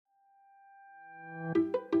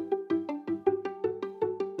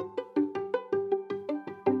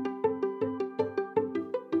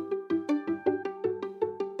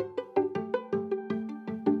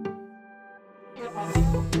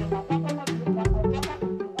I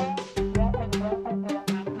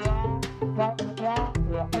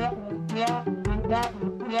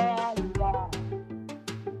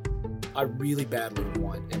really badly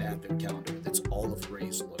want an advent calendar that's all of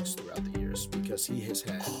Ray's looks throughout the years, because he has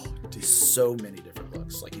had so many different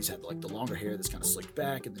looks. Like, he's had like the longer hair that's kind of slicked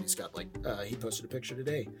back, and then he's got like he posted a picture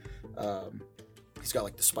today. He's got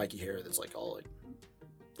like the spiky hair that's like all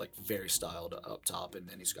like very styled up top, and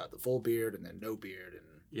then he's got the full beard and then no beard. And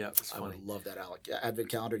yeah, it's funny. I would love that advent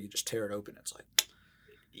calendar. You just tear it open, it's like,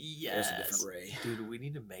 yes, there's a different Ray. Dude, we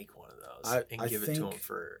need to make one of those and give it to him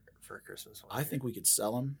for Christmas. I think we could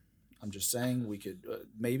sell them. I'm just saying we could.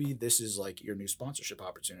 Maybe this is like your new sponsorship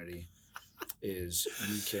opportunity. Is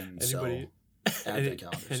you can sell advent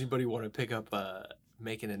calendars. Anybody want to pick up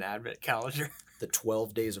making an advent calendar? The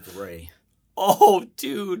 12 Days of Ray. Oh,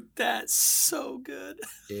 dude, that's so good.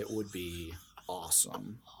 It would be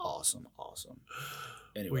awesome.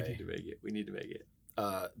 Anyway, we need to make it.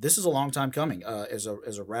 This is a long time coming. As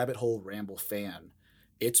a Rabbit Hole Ramble fan,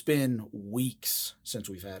 it's been weeks since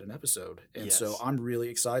we've had an episode, and so I'm really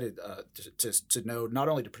excited to know, not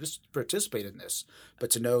only to participate in this,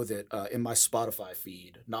 but to know that in my Spotify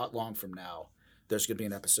feed, not long from now, there's going to be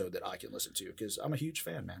an episode that I can listen to, because I'm a huge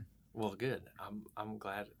fan, man. Well, good. I'm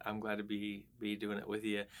glad to be doing it with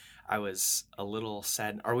you. I was a little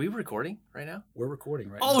sad. Are we recording right now? We're recording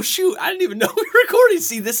right now. Oh shoot! I didn't even know we were recording.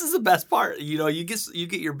 See, this is the best part. You know, you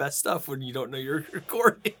get your best stuff when you don't know you're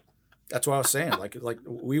recording. That's what I was saying. Like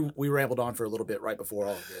we rambled on for a little bit right before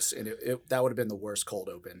all of this, and that would have been the worst cold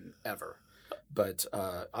open ever. But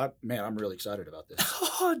I'm really excited about this.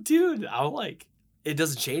 Oh, dude, I'm like, it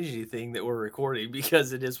doesn't change anything that we're recording,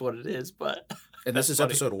 because it is what it is. But and this is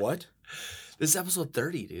funny. Episode what? This is episode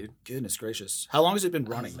 30, dude. Goodness gracious! How long has it been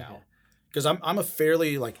running now? Because I'm a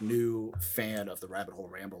fairly like new fan of the Rabbit Hole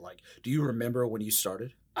Ramble. Like, do you remember when you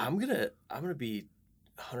started? I'm gonna be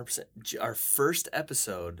 100%. Our first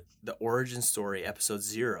episode, the origin story, episode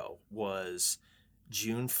 0, was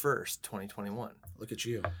June 1st, 2021. Look at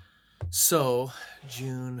you. So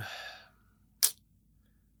June,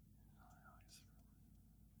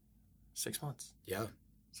 6 months. Yeah.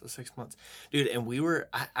 So 6 months, dude. And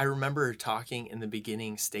I remember talking in the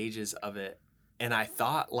beginning stages of it, and I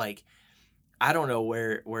thought, like, I don't know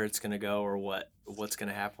where it's going to go or what's going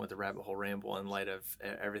to happen with the Rabbit Hole Ramble in light of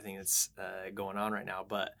everything that's going on right now.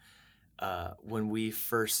 But when we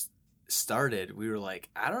first started, we were like,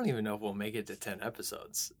 I don't even know if we'll make it to 10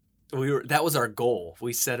 episodes. That was our goal.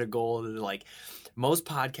 We set a goal that, like, most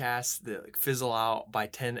podcasts that like fizzle out by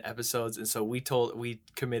 10 episodes. And so we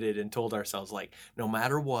committed and told ourselves, like, no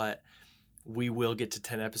matter what, we will get to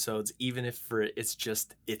 10 episodes, even if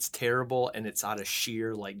it's terrible and it's out of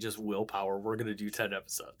sheer, like, just willpower. We're going to do 10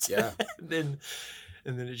 episodes. Yeah. and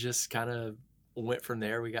then it just kind of went from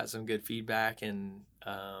there. We got some good feedback, and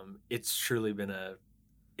it's truly been a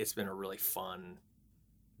really fun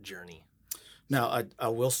journey. Now, I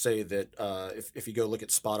will say that if you go look at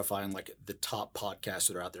Spotify and like the top podcasts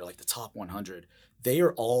that are out there, like the top 100, they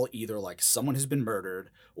are all either like someone has been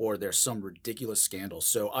murdered or there's some ridiculous scandal.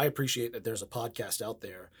 So I appreciate that there's a podcast out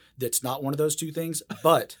there that's not one of those two things.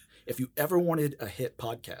 But if you ever wanted a hit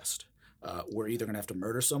podcast, we're either going to have to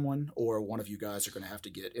murder someone or one of you guys are going to have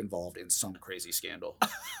to get involved in some crazy scandal.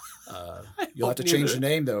 You'll have to change the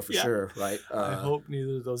name, though, for sure, right? I hope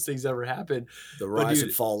neither of those things ever happen. The rise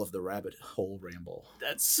and fall of the Rabbit Hole Ramble.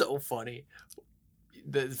 That's so funny.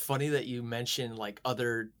 Funny that you mentioned like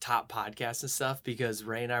other top podcasts and stuff, because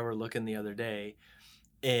Ray and I were looking the other day,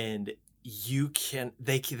 and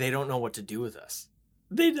they don't know what to do with us.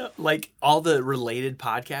 They don't, like, all the related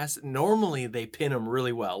podcasts, normally they pin them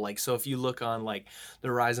really well. Like, so if you look on like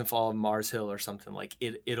the rise and fall of Mars Hill or something, like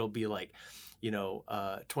it'll be like,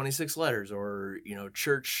 26 letters, or,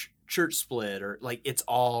 church split, or like, it's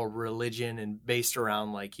all religion and based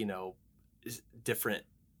around like, different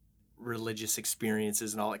religious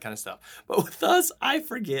experiences and all that kind of stuff. But with us, I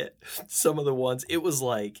forget some of the ones. It was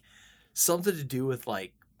like something to do with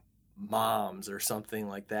like moms or something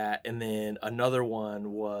like that. And then another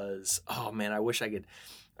one was, oh man, I wish I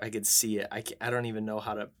could see it. I don't even know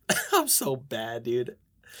how to. I'm so bad, dude.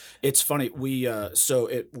 It's funny. We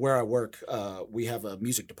where I work, we have a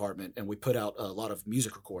music department, and we put out a lot of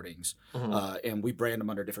music recordings, and we brand them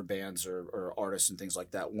under different bands or artists and things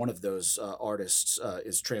like that. One of those artists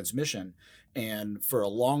is Transmission, and for a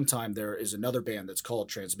long time there is another band that's called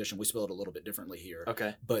Transmission. We spell it a little bit differently here.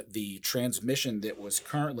 Okay. But the Transmission that was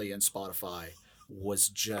currently in Spotify was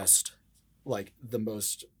just like the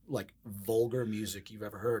most like vulgar music you've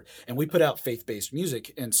ever heard. And we put out faith-based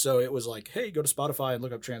music, and so it was like, hey, go to Spotify and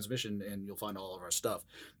look up Transmission and you'll find all of our stuff.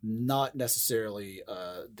 Not necessarily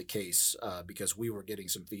the case, because we were getting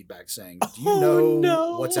some feedback saying, do you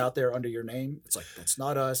know what's out there under your name? It's like, that's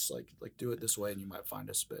not us. Like do it this way and you might find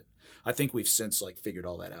us. But I think we've since like figured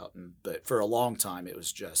all that out. But for a long time it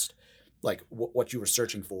was just like what you were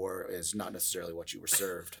searching for is not necessarily what you were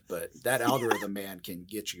served. But that algorithm, man, can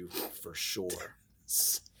get you for sure.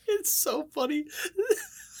 It's so funny.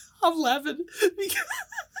 I'm laughing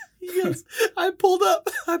because I pulled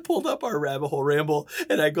up our rabbit hole ramble,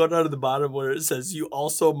 and I go down to the bottom where it says you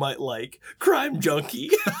also might like Crime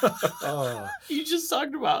Junkie. You just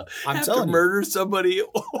talked about have to murder somebody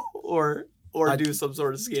or do some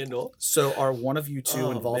sort of scandal. So are one of you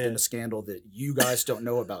two involved in a scandal that you guys don't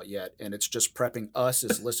know about yet, and it's just prepping us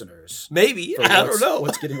as listeners? Maybe. I don't know.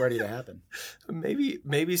 What's getting ready to happen?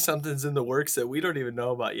 Maybe something's in the works that we don't even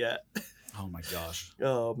know about yet. Oh my gosh.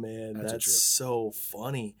 Oh man, that's so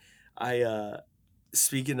funny.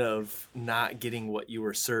 Speaking of not getting what you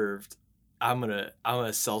were served, I'm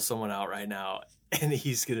gonna sell someone out right now, and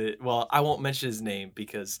he's gonna. Well, I won't mention his name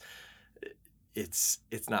because it's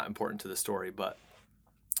not important to the story. But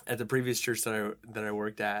at the previous church that I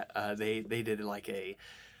worked at, they did like a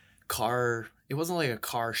car. It wasn't like a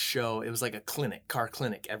car show. It was like a car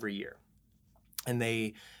clinic every year, and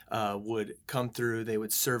they would come through. They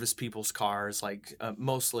would service people's cars, like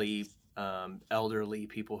mostly elderly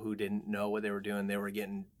people who didn't know what they were doing. They were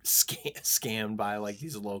getting scammed by like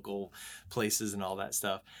these local places and all that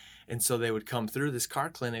stuff. And so they would come through this car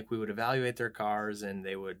clinic. We would evaluate their cars, and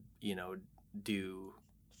they would,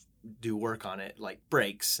 do work on it, like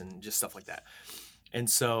brakes and just stuff like that. And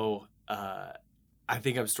so I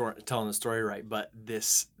think I'm telling the story right, but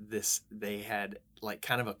this they had like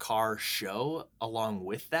kind of a car show along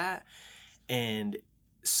with that. And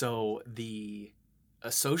so the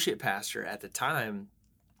associate pastor at the time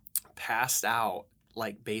passed out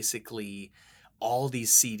like basically all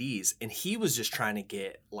these CDs, and he was just trying to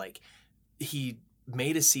get like, he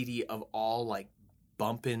made a CD of all like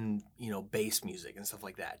bumping, bass music and stuff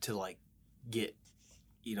like that to like get,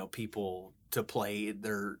 people to play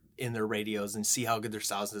in their radios and see how good their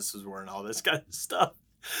sound systems were and all this kind of stuff.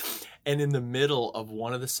 And in the middle of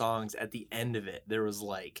one of the songs, at the end of it, there was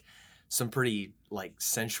like some pretty like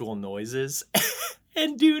sensual noises.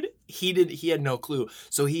 And dude, he had no clue.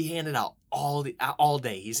 So he handed out all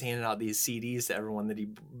day. He's handing out these CDs to everyone that he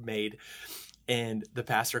made. And the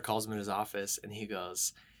pastor calls him in his office and he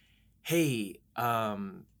goes, "Hey,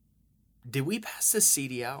 did we pass this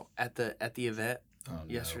CD out at the event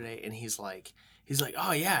yesterday?" And he's like,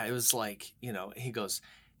 "Oh yeah, it was like, he goes,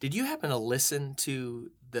 "Did you happen to listen to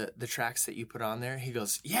the tracks that you put on there?" He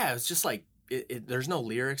goes, "Yeah, it was just like, there's no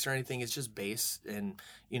lyrics or anything. It's just bass and,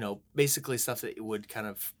 basically stuff that would kind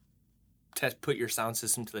of put your sound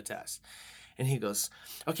system to the test." And he goes,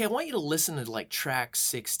 "Okay, I want you to listen to like track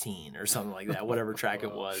 16 or something like that, whatever track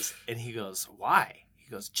it was." And he goes, "Why?" He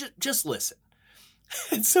goes, just listen."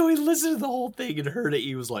 And so he listened to the whole thing and heard it.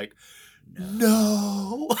 He was like,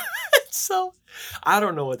 "No." So I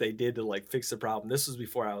don't know what they did to like fix the problem. This was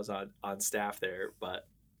before I was on staff there, but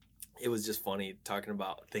it was just funny talking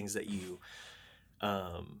about things that you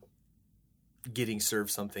getting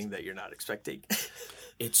served something that you're not expecting.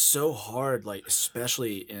 It's so hard, like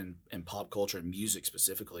especially in pop culture and music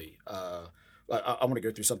specifically. I want to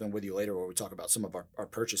go through something with you later where we talk about some of our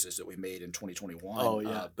purchases that we made in 2021. Oh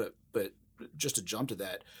yeah. But just to jump to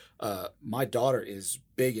that, my daughter is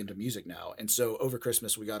big into music now, and so over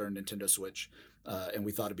Christmas we got her a Nintendo Switch, and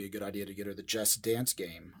we thought it'd be a good idea to get her the Just Dance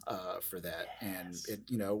game for that. Yes.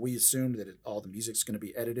 And we assumed that all the music's going to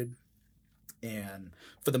be edited. And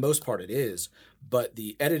for the most part it is, but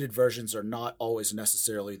the edited versions are not always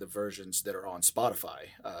necessarily the versions that are on Spotify,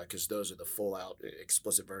 because those are the full out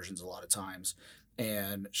explicit versions a lot of times.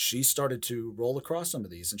 And she started to roll across some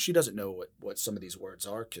of these, and she doesn't know what some of these words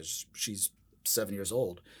are because she's 7 years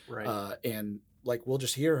old. Right. And like we'll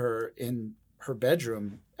just hear her in her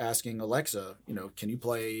bedroom asking Alexa, can you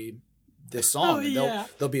play this song? Oh, and yeah.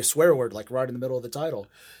 there'll be a swear word like right in the middle of the title.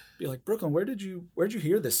 Be like, "Brooklyn, where'd you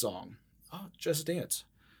hear this song?" "Oh, Just Dance."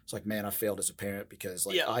 It's like, man, I failed as a parent because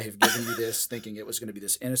I have given you this thinking it was going to be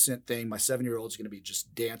this innocent thing. My 7-year-old is going to be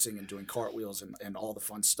just dancing and doing cartwheels and all the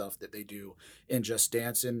fun stuff that they do in Just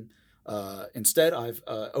Dance. And Instead, I've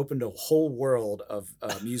opened a whole world of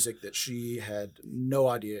music that she had no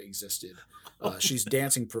idea existed. She's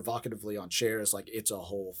dancing provocatively on chairs like it's a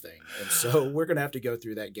whole thing. And so we're going to have to go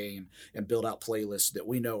through that game and build out playlists that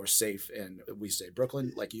we know are safe. And we say,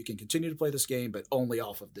 Brooklyn, like you can continue to play this game, but only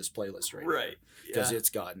off of this playlist right. Because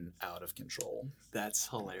it's gotten out of control. That's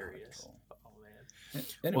hilarious. Oh, man.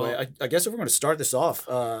 Anyway, well, I guess if we're going to start this off,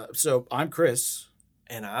 so I'm Chris.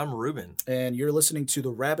 And I'm Ruben. And you're listening to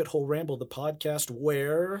the Rabbit Hole Ramble, the podcast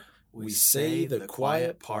where we say the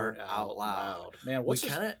quiet part out loud. Man, we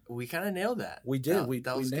kind of nailed that. We did. We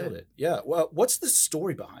nailed it. Yeah. Well, what's the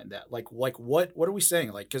story behind that? Like what are we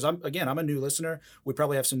saying? Like, because I'm a new listener. We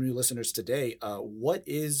probably have some new listeners today. What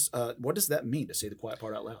does that mean to say the quiet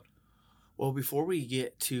part out loud? Well, before we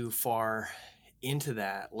get too far into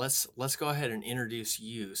that, let's go ahead and introduce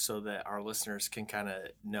you so that our listeners can kind of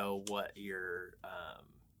know why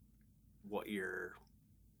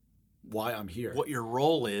I'm here, what your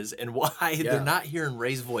role is, and why they're not hearing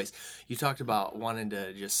Ray's voice. You talked about wanting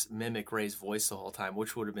to just mimic Ray's voice the whole time,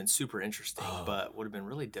 which would have been super interesting, but would have been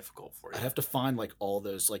really difficult for you. I'd have to find like all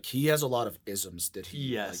those, like he has a lot of isms that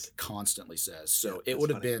he like constantly says. So it would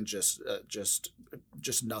have been just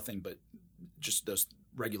nothing but just those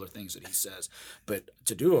regular things that he says. But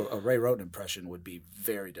to do a Ray Roten impression would be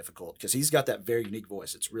very difficult because he's got that very unique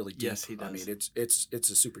voice. It's really deep. Yes, he does. I mean, it's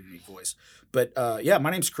a super unique voice. But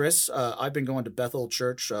my name's Chris. I've been going to Bethel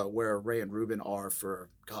Church where Ray and Ruben are for,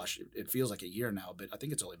 gosh, it feels like a year now, but I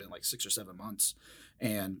think it's only been like 6 or 7 months.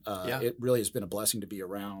 And it really has been a blessing to be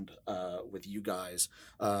around with you guys.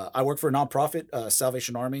 I work for a nonprofit,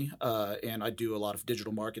 Salvation Army, and I do a lot of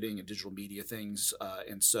digital marketing and digital media things.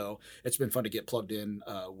 And so it's been fun to get plugged in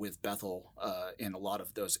with Bethel in a lot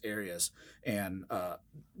of those areas. And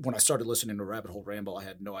when I started listening to Rabbit Hole Ramble, I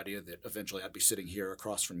had no idea that eventually I'd be sitting here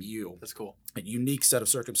across from you. That's cool. A unique set of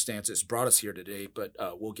circumstances brought us here today, but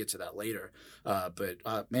we'll get to that later. But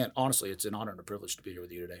man, honestly, it's an honor and a privilege to be here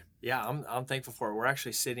with you today. Yeah, I'm thankful for it. We're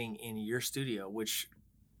actually sitting in your studio, which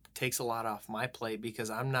takes a lot off my plate because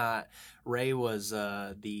I'm not. Ray was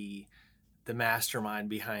the mastermind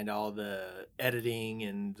behind all the editing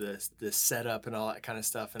and the setup and all that kind of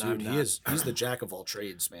stuff. And dude, he's the jack of all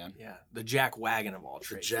trades, man. Yeah, the JackWagon of all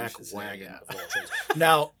trades. The JackWagon of all trades.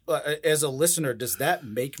 Now, as a listener, does that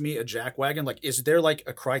make me a JackWagon? Like, is there like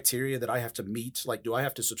a criteria that I have to meet? Like, do I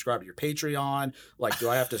have to subscribe to your Patreon? Like, do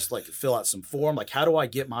I have to like fill out some form? Like, how do I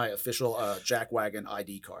get my official JackWagon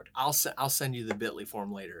ID card? I'll send you the Bitly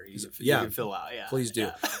form later. You can fill out. Yeah, please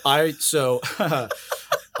do.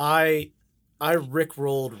 Yeah. I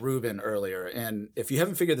rickrolled Ruben earlier, and if you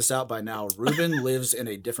haven't figured this out by now, Ruben lives in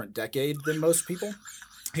a different decade than most people.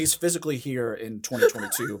 He's physically here in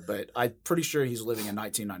 2022, but I'm pretty sure he's living in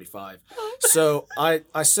 1995. So I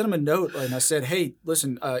sent him a note, and I said, hey,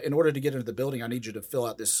 listen, in order to get into the building, I need you to fill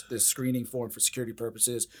out this screening form for security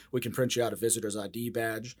purposes. We can print you out a visitor's ID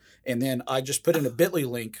badge. And then I just put in a Bitly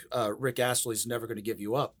link, Rick Astley's Never Gonna Give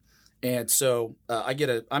You Up. And so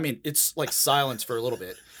it's like silence for a little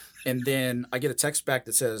bit. And then I get a text back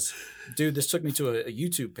that says, dude, this took me to a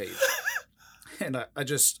YouTube page. And I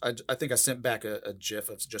think I sent back a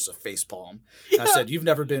GIF. It's just a face palm. Yeah. I said, you've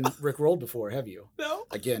never been rickrolled before, have you? No.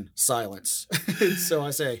 Again, silence. And so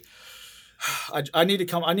I say, I need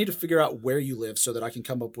to figure out where you live so that I can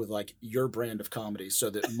come up with like your brand of comedy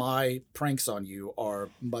so that my pranks on you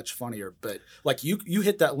are much funnier. But like you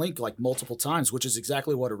hit that link like multiple times, which is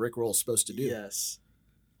exactly what a rickroll is supposed to do. Yes.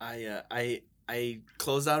 I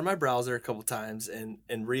closed out of my browser a couple times and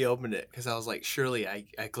reopened it because I was like, surely I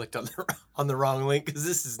clicked on the wrong link because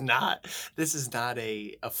this is not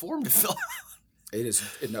a form to fill out. It is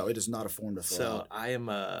not a form to fill out. So I am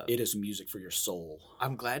it is music for your soul.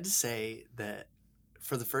 I'm glad to say that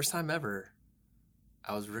for the first time ever,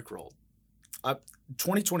 I was rickrolled.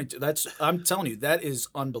 2022. I'm telling you, that is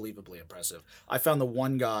unbelievably impressive. I found the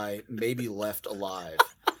one guy maybe left alive.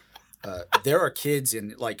 There are kids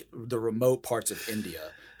in like the remote parts of India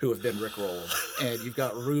who have been rickrolled, and you've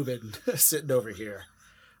got Ruben sitting over here.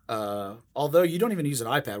 Although you don't even use an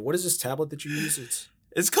iPad. What is this tablet that you use?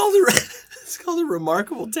 It's called a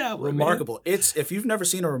Remarkable tablet. Remarkable. Man. If you've never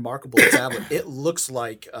seen a Remarkable tablet, it looks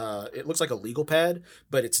like a legal pad,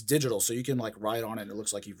 but it's digital, so you can like write on it. And it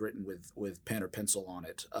looks like you've written with pen or pencil on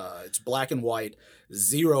it. It's black and white,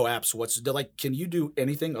 0 apps. Can you do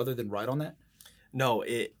anything other than write on that? No,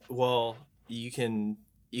 you can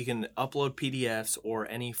upload PDFs or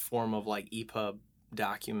any form of like EPUB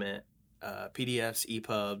document, PDFs,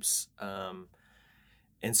 EPUBs,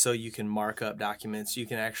 and so you can mark up documents. You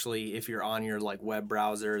can actually, if you're on your like web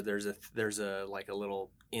browser, there's a like a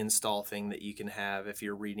little install thing that you can have. If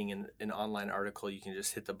you're reading an online article, you can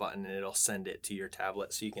just hit the button and it'll send it to your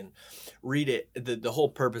tablet so you can read it. The whole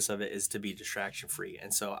purpose of it is to be distraction free.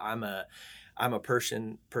 And so I'm a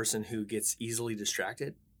person who gets easily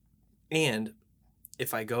distracted. And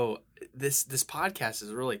if I go, this podcast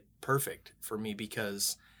is really perfect for me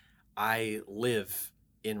because I live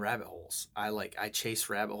in rabbit holes. I chase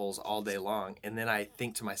rabbit holes all day long. And then I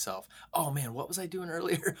think to myself, oh man, what was I doing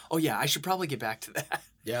earlier? Oh yeah, I should probably get back to that.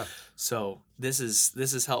 Yeah. So this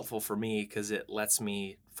is helpful for me because it lets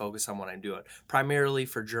me focus on what I'm doing, primarily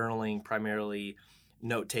for journaling, primarily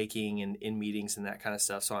note taking and in meetings and that kind of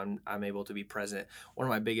stuff. So I'm able to be present. One of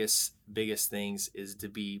my biggest things is to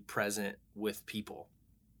be present with people.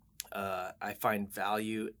 I find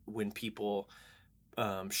value when people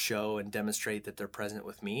show and demonstrate that they're present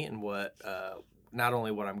with me and what not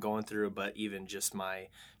only what I'm going through, but even just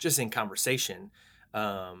in conversation.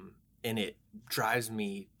 And it drives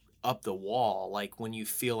me up the wall. Like when you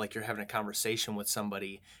feel like you're having a conversation with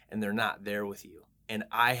somebody and they're not there with you.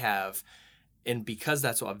 And because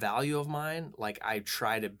that's a value of mine, like I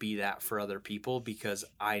try to be that for other people because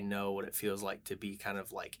I know what it feels like to be kind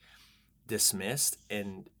of like dismissed.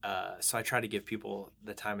 And so I try to give people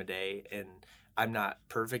the time of day, and I'm not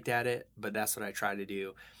perfect at it, but that's what I try to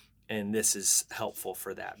do. And this is helpful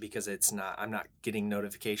for that because I'm not getting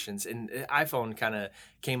notifications. And iPhone kind of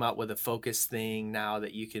came out with a focus thing now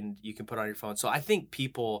that you can put on your phone. So I think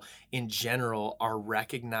people in general are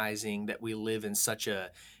recognizing that we live in such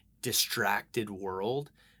a distracted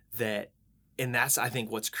world and that's, I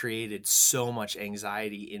think, what's created so much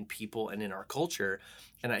anxiety in people and in our culture.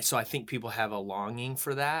 And so I think people have a longing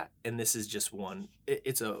for that. And this is just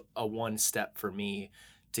it's a one step for me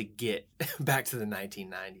to get back to the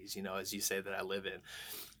 1990s, as you say, that I live in.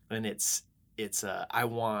 And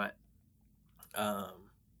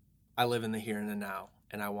I live in the here and the now,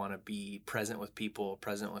 and I want to be present with people,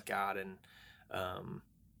 present with God. And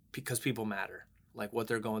because people matter. Like what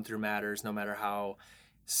they're going through matters, no matter how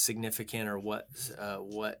significant or what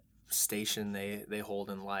station they hold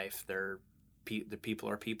in life. The people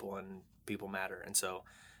are people, and people matter. And so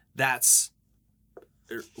that's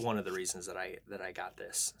one of the reasons that I got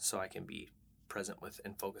this, so I can be present with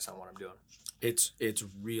and focus on what I'm doing. It's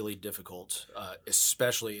really difficult,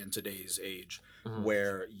 especially in today's age,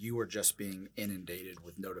 where you are just being inundated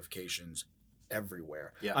with notifications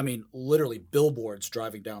everywhere. Yeah. I mean, literally billboards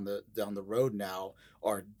driving down the road now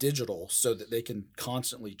are digital so that they can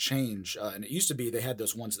constantly change. And it used to be they had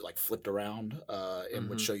those ones that like flipped around and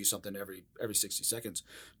would show you something every 60 seconds.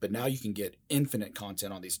 But now you can get infinite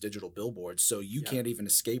content on these digital billboards, so you can't even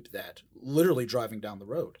escape that. Literally driving down the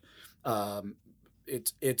road.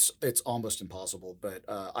 It's almost impossible. But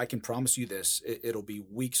I can promise you this: it'll be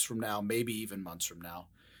weeks from now, maybe even months from now.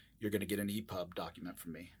 You're going to get an EPUB document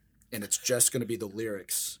from me. And it's just going to be the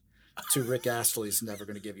lyrics to Rick Astley's Never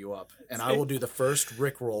Gonna Give You Up. And I will do the first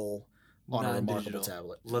Rick roll on a remarkable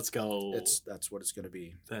tablet. Let's go. That's what it's going to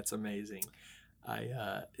be. That's amazing.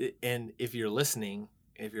 And if you're listening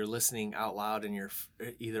out loud and you're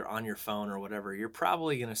either on your phone or whatever, you're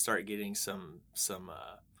probably going to start getting some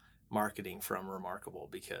marketing from Remarkable,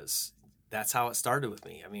 because that's how it started with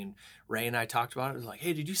me. I mean, Ray and I talked about it. It was like,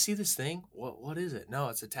 hey, did you see this thing? What is it? No,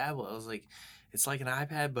 it's a tablet. I was like, it's like an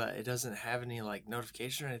iPad, but it doesn't have any like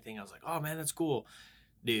notification or anything. I was like, oh man, that's cool.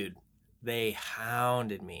 Dude, they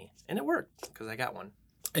hounded me, and it worked because I got one.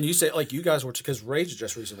 And you say, like, you guys were, because Ray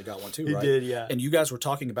just recently got one too, right? He did, yeah. And you guys were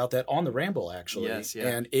talking about that on the Ramble, actually. Yes, yeah.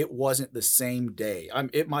 And it wasn't the same day.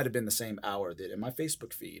 It might have been the same hour that in my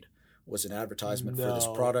Facebook feed was an advertisement for this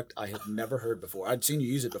product I had never heard before. I'd seen you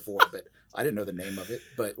use it before, but I didn't know the name of it.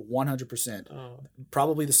 But 100%,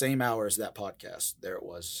 probably the same hour as that podcast. There it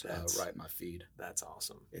was, right in my feed. That's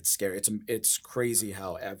awesome. It's scary. It's crazy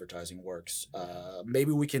how advertising works.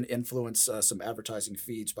 Maybe we can influence some advertising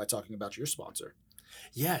feeds by talking about your sponsor.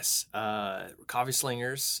 Yes, Coffee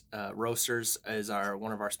Slingers Roasters is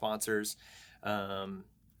one of our sponsors.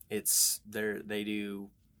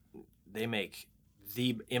 They make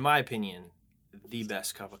in my opinion, the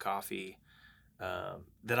best cup of coffee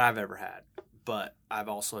that I've ever had. But I've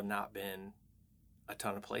also not been a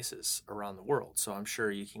ton of places around the world, so I'm sure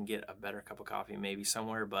you can get a better cup of coffee maybe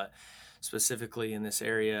somewhere. But specifically in this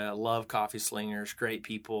area, I love Coffee Slingers. Great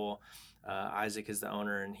people. Isaac is the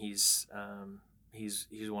owner, and he's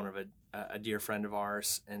one of a dear friend of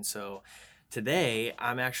ours. And so today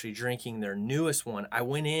I'm actually drinking their newest one. I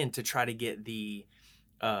went in to try to get the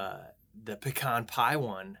pecan pie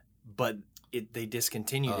one, but they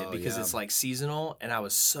discontinued it because it's like seasonal, and I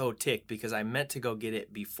was so ticked because I meant to go get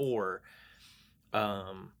it before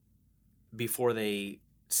they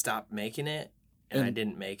stopped making it, and I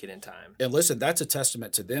didn't make it in time. And listen, that's a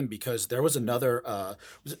testament to them, because there was another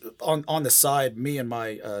on the side. Me and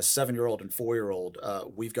my 7-year-old and 4-year-old,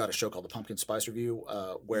 we've got a show called the Pumpkin Spice Review,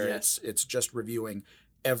 where it's just reviewing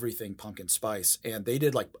everything pumpkin spice, and they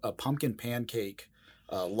did like a pumpkin pancake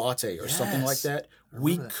latte or something like that.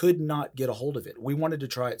 We could not get a hold of it. We wanted to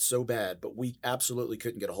try it so bad, but we absolutely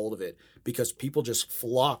couldn't get a hold of it because people just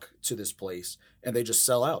flock to this place and they just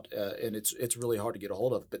sell out, and it's really hard to get a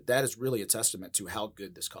hold of. But that is really a testament to how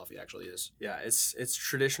good this coffee actually is. Yeah, it's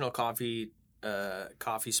traditional coffee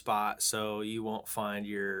spot, so you won't find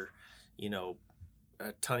your,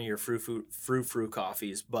 a ton of your frou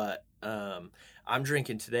coffees. But I'm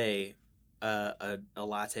drinking today a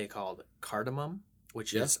latte called cardamom,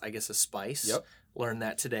 which is, I guess, a spice. Yep. Learned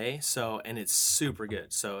that today. So, and it's super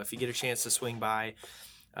good. So if you get a chance to swing by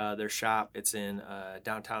their shop, it's in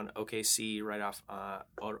downtown OKC, right off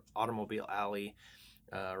Automobile Alley,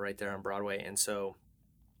 right there on Broadway. And so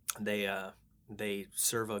they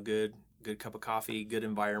serve a good cup of coffee, good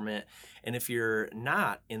environment. And if you're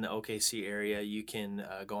not in the OKC area, you can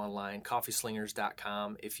go online,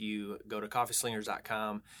 coffeeslingers.com. If you go to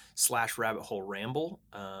coffeeslingers.com/rabbithole-ramble,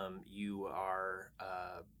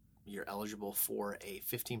 you're eligible for a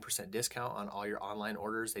 15% discount on all your online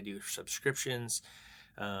orders. They do subscriptions,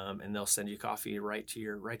 and they'll send you coffee right to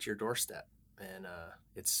your doorstep. And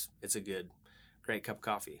it's a great cup of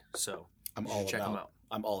coffee. So check them out.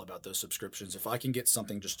 I'm all about those subscriptions. If I can get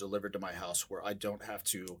something just delivered to my house where I don't have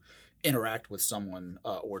to interact with someone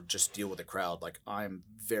or just deal with a crowd, like, I'm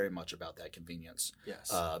very much about that convenience.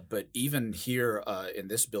 Yes. But even here in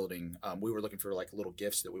this building, we were looking for like little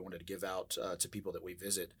gifts that we wanted to give out to people that we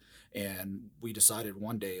visit. And we decided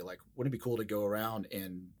one day, like, wouldn't it be cool to go around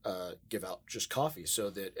and give out just coffee, so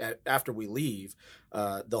that after we leave,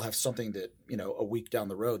 they'll have something that, a week down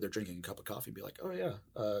the road, they're drinking a cup of coffee and be like, oh yeah,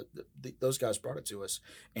 those guys brought it to us.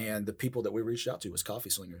 And the people that we reached out to was Coffee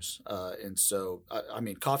Slingers. And so,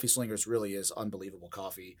 Coffee Slingers really is unbelievable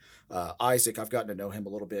coffee. Isaac, I've gotten to know him a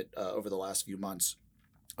little bit over the last few months.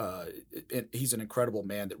 He's an incredible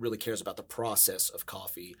man that really cares about the process of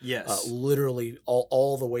coffee. Yes. Literally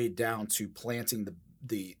all the way down to planting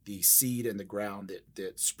the seed in the ground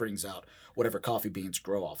that springs out whatever coffee beans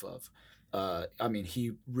grow off of.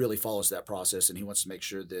 He really follows that process, and he wants to make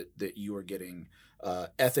sure that you are getting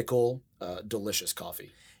ethical, delicious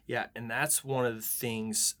coffee. Yeah, and that's one of the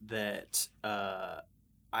things that I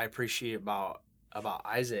appreciate about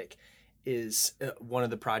Isaac is one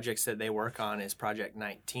of the projects that they work on is Project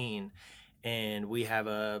 19, and we have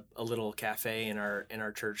a little cafe in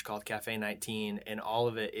our church called Cafe 19, and all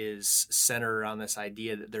of it is centered around this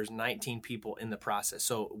idea that there's 19 people in the process.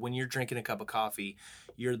 So when you're drinking a cup of coffee,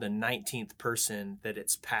 you're the 19th person that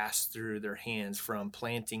it's passed through their hands, from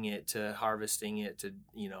planting it to harvesting it to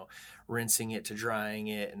rinsing it to drying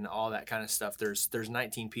it and all that kind of stuff. There's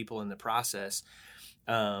 19 people in the process.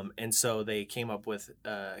 And so they came up with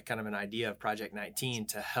kind of an idea of Project 19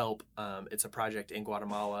 to help. It's a project in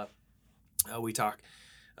Guatemala. We've talked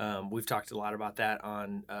a lot about that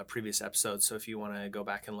on previous episodes. So if you want to go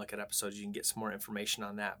back and look at episodes, you can get some more information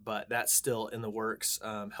on that. But that's still in the works,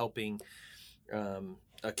 helping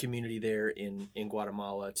a community there in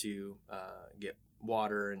Guatemala to get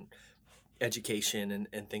water and education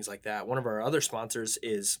and things like that. One of our other sponsors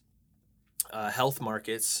is Health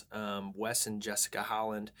Markets. Wes and Jessica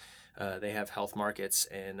Holland, they have health markets,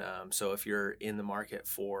 and so if you're in the market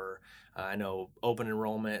for, I know open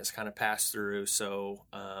enrollment is kind of passed through, so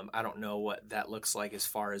I don't know what that looks like as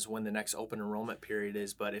far as when the next open enrollment period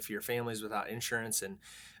is, but if your family's without insurance and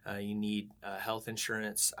you need health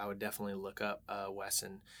insurance, I would definitely look up Wes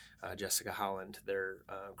and Jessica Holland. They're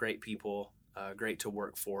great people. Great to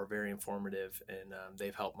work for, very informative, and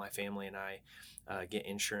they've helped my family and I get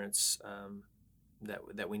insurance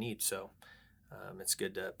that we need. So it's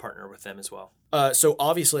good to partner with them as well. So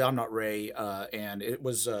obviously I'm not Ray, and it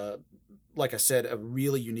was, like I said, a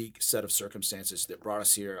really unique set of circumstances that brought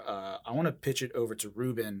us here. I want to pitch it over to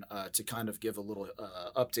Ruben to kind of give a little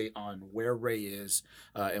update on where Ray is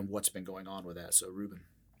and what's been going on with that. So Ruben.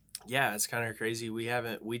 Yeah, it's kind of crazy.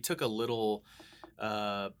 We took a little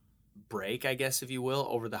break, I guess, if you will,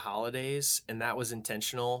 over the holidays, and that was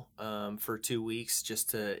intentional for 2 weeks,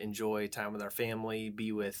 just to enjoy time with our family,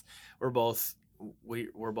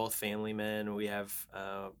 we're both family men. We have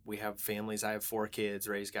families. I have 4 kids.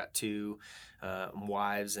 Ray's got 2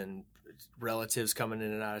 wives and relatives coming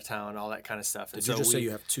in and out of town, all that kind of stuff. Did you just say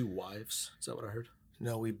you have 2 wives? Is that what I heard?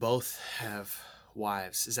 No, we both have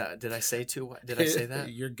wives. Did I say 2? Did I say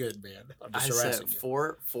that? You're good, man. I'm just harassing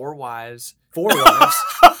you. 4 wives. 4 wives?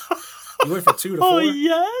 You went from 2 to 4? Oh,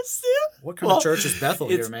 yes. What kind of church is Bethel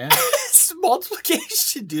here, man? It's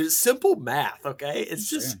multiplication, dude. It's simple math, okay? It's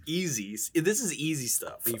just Same. easy. This is easy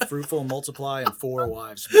stuff. Be fruitful and multiply, and 4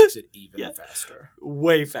 wives makes it even faster.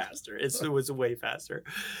 Way faster. It was way faster.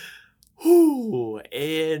 Whoo,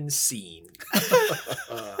 and scene.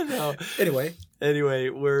 No. Anyway,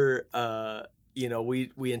 We're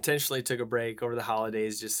we intentionally took a break over the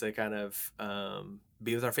holidays just to kind of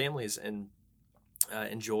be with our families and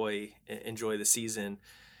enjoy the season.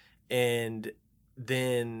 And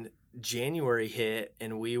then January hit,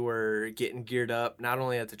 and we were getting geared up. Not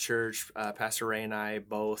only at the church, Pastor Ray and I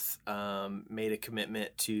both made a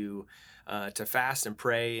commitment to fast and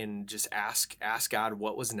pray and just ask God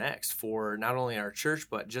what was next for not only our church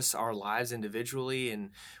but just our lives individually.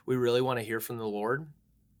 And we really want to hear from the Lord.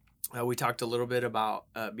 We talked a little bit about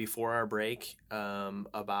before our break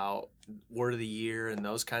about word of the year and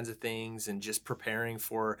those kinds of things, and just preparing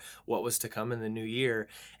for what was to come in the new year.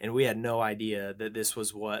 And we had no idea that this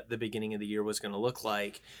was what the beginning of the year was going to look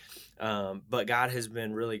like. But God has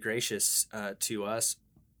been really gracious to us,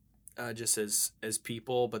 just as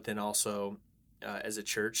people, but then also as a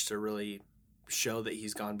church, to really show that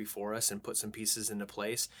He's gone before us and put some pieces into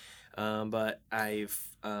place. But I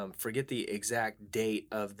forget the exact date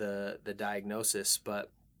of the diagnosis,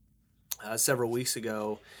 but several weeks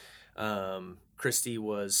ago, Christy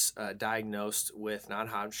was diagnosed with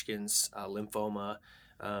non-Hodgkin's lymphoma,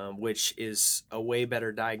 which is a way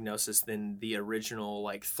better diagnosis than the original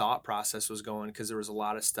thought process was going, because there was a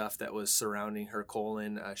lot of stuff that was surrounding her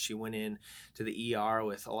colon. She went in to the ER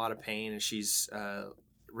with a lot of pain, and she's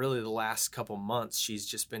really the last couple months she's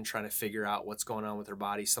just been trying to figure out what's going on with her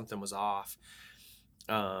body. Something was off.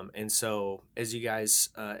 And so as you guys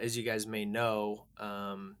may know,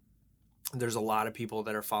 there's a lot of people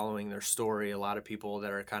that are following their story, a lot of people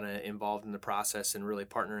that are kind of involved in the process and really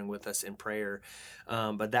partnering with us in prayer.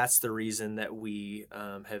 But that's the reason that we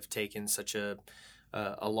have taken such a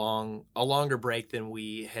longer break than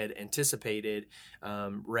we had anticipated.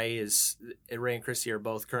 Ray and Christy are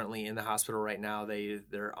both currently in the hospital right now.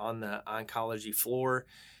 They're on the oncology floor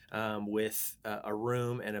with a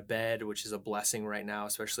room and a bed, which is a blessing right now,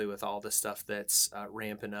 especially with all the stuff that's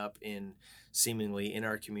ramping up seemingly in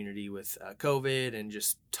our community with COVID and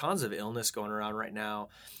just tons of illness going around right now.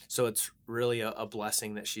 So it's really a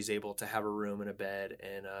blessing that she's able to have a room and a bed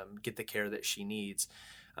and get the care that she needs.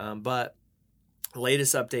 But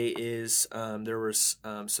latest update is there was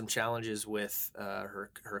some challenges with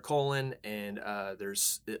her colon, and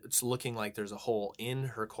it's looking like there's a hole in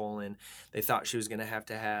her colon. They thought she was going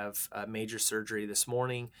to have major surgery this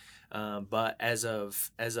morning, but as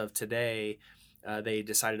of today, they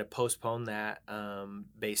decided to postpone that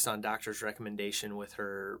based on doctor's recommendation with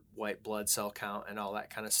her white blood cell count and all that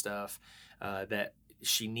kind of stuff that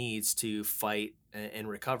she needs to fight and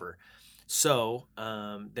recover. So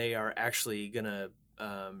they are actually going to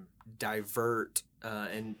divert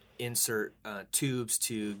and insert tubes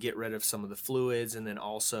to get rid of some of the fluids, and then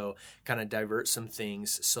also kind of divert some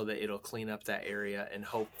things so that it'll clean up that area, and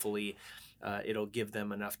hopefully it'll give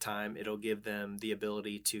them enough time. It'll give them the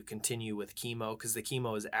ability to continue with chemo, because the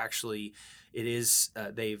chemo is actually,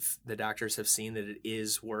 the doctors have seen that it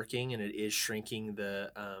is working and it is shrinking the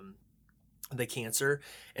cancer,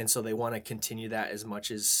 and so they want to continue that as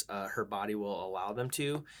much as her body will allow them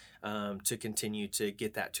to continue to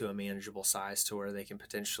get that to a manageable size to where they can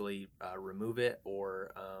potentially remove it,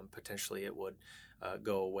 or potentially it would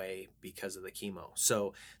go away because of the chemo.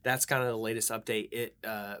 So that's kind of the latest update.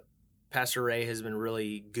 Pastor Ray has been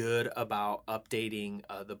really good about updating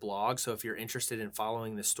the blog. So if you're interested in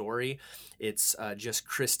following the story, it's just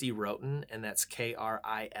Christy Roten, and that's Kristi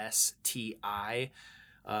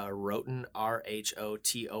Roten,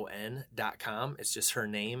 RHOTON.com. It's just her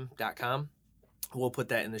name.com. We'll put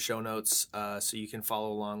that in the show notes so you can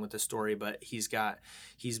follow along with the story. But he's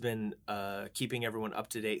been keeping everyone up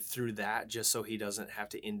to date through that, just so he doesn't have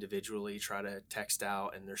to individually try to text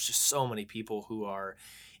out. And there's just so many people who are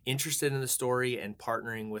interested in the story and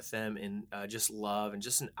partnering with them in just love and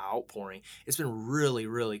just an outpouring. It's been really,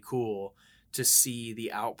 really cool to see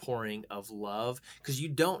the outpouring of love, because you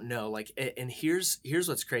don't know, and here's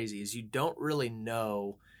what's crazy is you don't really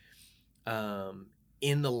know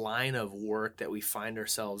in the line of work that we find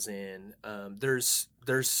ourselves in. There's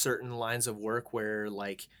certain lines of work where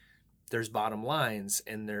there's bottom lines,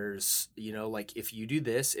 and there's, if you do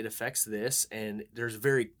this, it affects this, and there's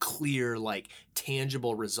very clear,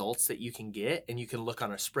 tangible results that you can get, and you can look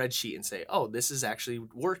on a spreadsheet and say, oh, this is actually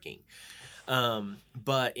working.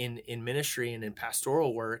 But in ministry and in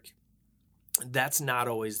pastoral work, that's not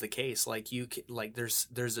always the case.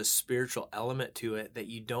 There's a spiritual element to it that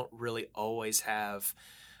you don't really always have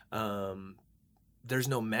there's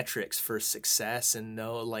no metrics for success, and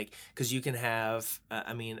no, like, because you can have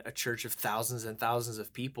a church of thousands and thousands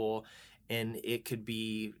of people, and it could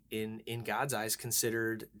be in God's eyes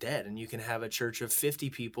considered dead, and you can have a church of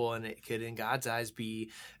 50 people, and it could in God's eyes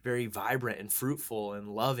be very vibrant and fruitful and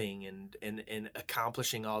loving and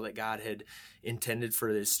accomplishing all that God had intended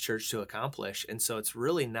for this church to accomplish. And so it's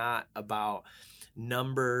really not about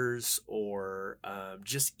numbers or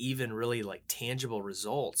just even really like tangible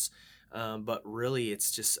results. But really,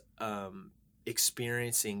 it's just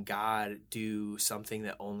experiencing God do something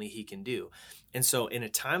that only He can do. And so in a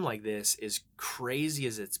time like this, as crazy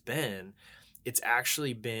as it's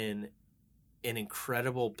actually been an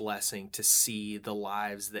incredible blessing to see the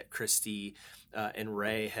lives that Christy and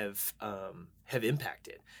Ray have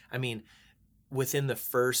impacted. I mean, within the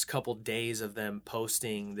first couple days of them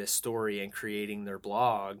posting this story and creating their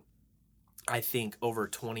blog, I think over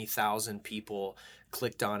 20,000 people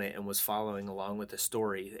clicked on it and was following along with the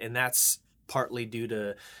story. And that's partly due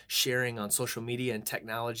to sharing on social media and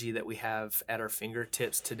technology that we have at our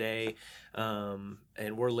fingertips today. And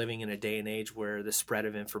we're living in a day and age where the spread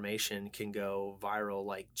of information can go viral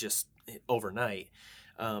like just overnight.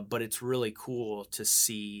 But it's really cool to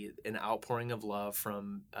see an outpouring of love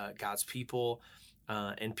from God's people,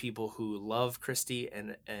 and people who love Christy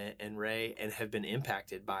and Ray and have been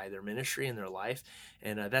impacted by their ministry and their life.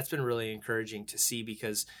 And that's been really encouraging to see,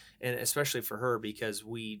 because, and especially for her, because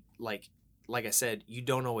we, like I said, you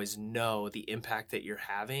don't always know the impact that you're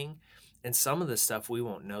having. And some of the stuff we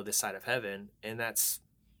won't know this side of heaven. And that's,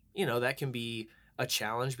 that can be a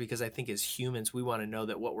challenge, because I think as humans, we want to know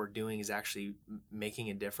that what we're doing is actually making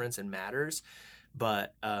a difference and matters.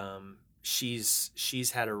 But,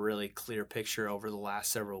 she's had a really clear picture over the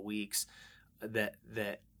last several weeks that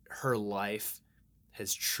her life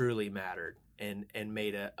has truly mattered and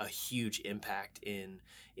made a huge impact in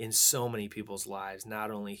so many people's lives,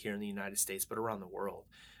 not only here in the United States, but around the world.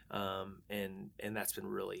 And that's been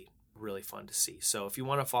really, really fun to see. So if you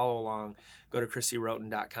want to follow along, go to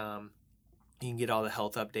ChristyRoten.com. You can get all the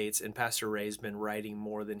health updates, and Pastor Ray's been writing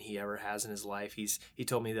more than he ever has in his life. He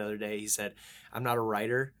told me the other day, he said, "I'm not a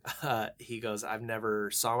writer." He goes, "I've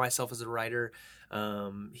never saw myself as a writer."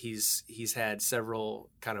 He's had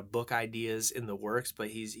several kind of book ideas in the works, but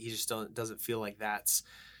he just doesn't feel like that's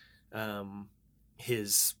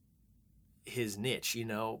his niche,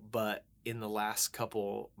 But in the last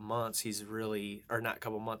couple months,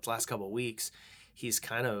 last couple weeks, he's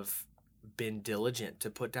kind of been diligent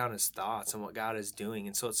to put down his thoughts on what God is doing.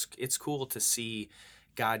 And so it's cool to see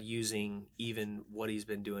God using even what He's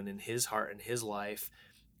been doing in his heart and his life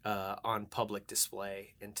on public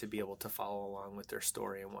display, and to be able to follow along with their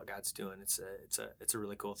story and what God's doing. It's a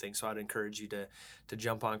really cool thing. So I'd encourage you to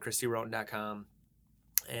jump on ChristyRoten.com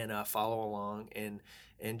and follow along and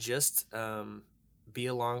just be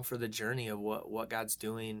along for the journey of what God's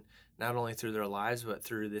doing, not only through their lives, but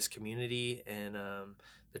through this community and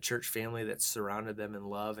the church family that's surrounded them in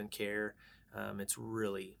love and care. It's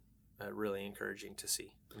really, really encouraging to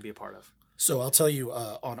see and be a part of. So I'll tell you,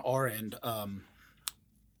 on our end,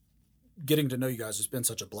 getting to know you guys has been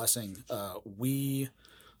such a blessing. We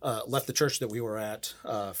left the church that we were at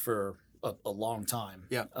for a long time.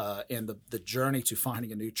 Yeah. And the journey to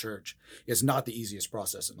finding a new church is not the easiest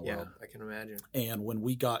process in the world. Yeah, I can imagine. And when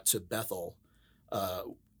we got to Bethel,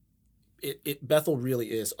 Bethel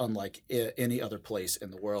really is unlike any other place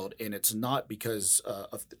in the world, and it's not because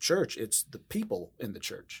of the church; it's the people in the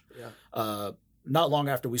church. Yeah. Not long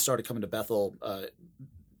after we started coming to Bethel,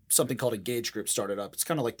 something called Engage Group started up. It's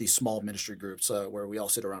kind of like these small ministry groups where we all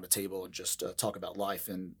sit around a table and just talk about life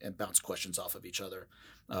and bounce questions off of each other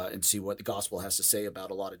and see what the gospel has to say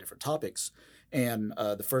about a lot of different topics. And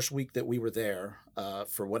the first week that we were there,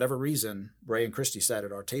 for whatever reason, Ray and Christy sat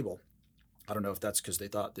at our table. I don't know if that's because they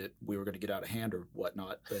thought that we were going to get out of hand or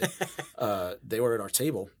whatnot, but they were at our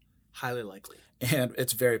table. Highly likely. And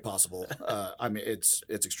it's very possible. I mean, it's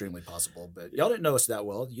extremely possible. But y'all didn't know us that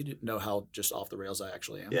well. You didn't know how just off the rails I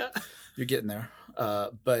actually am. Yeah. You're getting there.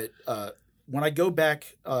 But when I go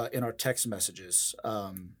back in our text messages,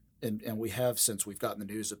 and we have since we've gotten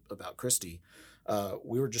the news about Christy,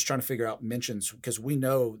 we were just trying to figure out mentions, because we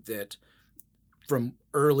know that from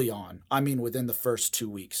early on, I mean within the first 2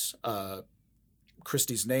 weeks,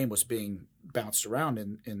 Christy's name was being bounced around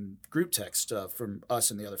in group text from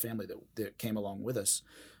us and the other family that came along with us.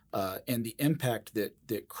 And the impact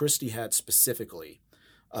that Christy had specifically,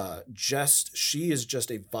 she is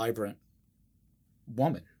just a vibrant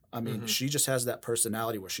woman. I mean, mm-hmm. She just has that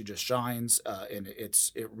personality where she just shines, and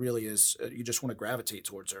it really is. You just want to gravitate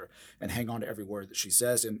towards her and hang on to every word that she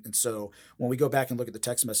says. And so when we go back and look at the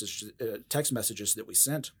text messages that we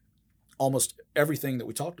sent almost everything that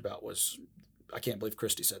we talked about was, I can't believe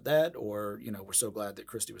Christy said that, or, we're so glad that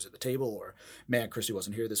Christy was at the table, or man, Christy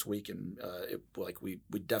wasn't here this week, and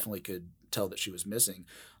we definitely could tell that she was missing.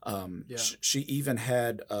 She even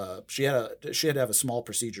had she had to have a small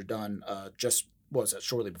procedure done just what was that,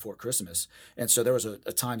 shortly before Christmas, and so there was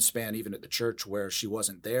a time span even at the church where she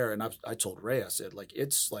wasn't there, and I told Ray, I said, like,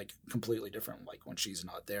 it's like completely different like when she's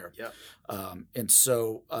not there. And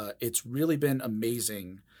so it's really been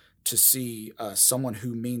amazing to see someone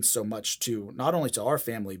who means so much to not only to our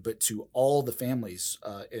family but to all the families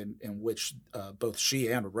in which both she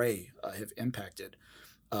and Ray have impacted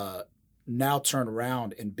now turn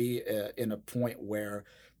around and be in a point where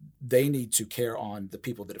they need to care on the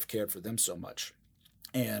people that have cared for them so much.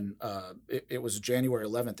 And it was January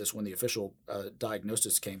 11th is when the official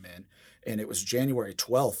diagnosis came in, and it was January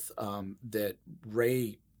 12th that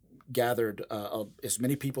Ray gathered as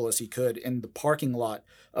many people as he could in the parking lot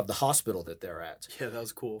of the hospital that they're at. Yeah, that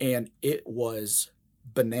was cool. And it was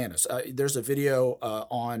bananas. There's a video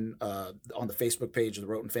on the Facebook page, the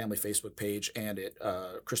Roten family Facebook page, and at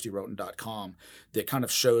ChristyRoten.com that kind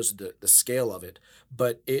of shows the scale of it.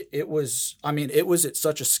 But it was at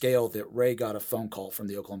such a scale that Ray got a phone call from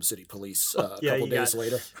the Oklahoma City police a couple days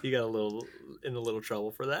later. You got in a little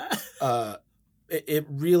trouble for that. It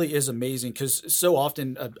really is amazing because so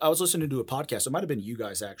often I was listening to a podcast. It might have been you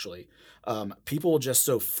guys actually. People just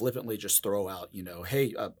so flippantly just throw out,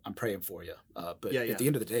 hey, I'm praying for you. But at the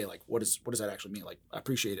end of the day, like, what does that actually mean? Like, I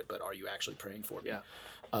appreciate it, but are you actually praying for me?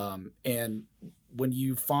 Yeah. And when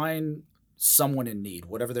you find someone in need,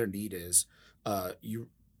 whatever their need is,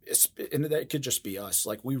 and that could just be us.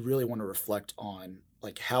 Like, we really want to reflect on,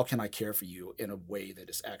 like, how can I care for you in a way that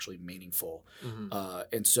is actually meaningful? Mm-hmm.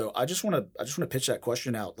 And so I just want to pitch that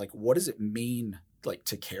question out. Like, what does it mean, like,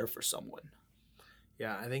 to care for someone?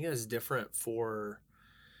 Yeah, I think it's different for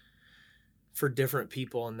different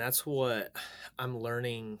people, and that's what I'm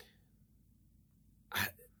learning.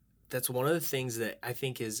 That's one of the things that I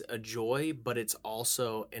think is a joy, but it's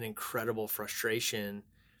also an incredible frustration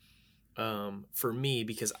for me,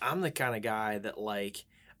 because I'm the kind of guy that, like,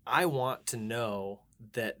 I want to know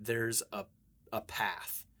that there's a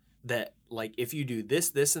path that, like, if you do this,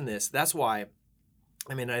 this, and this. That's why,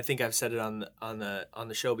 I mean, I think I've said it on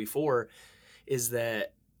the show before, is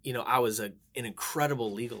that, I was an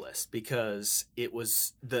incredible legalist because it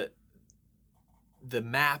was the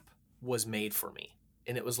map was made for me,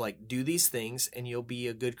 and it was like, do these things and you'll be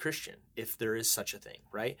a good Christian if there is such a thing,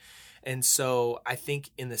 right? And so I think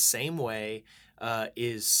in the same way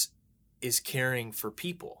is caring for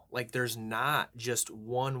people. Like, there's not just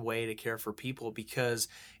one way to care for people, because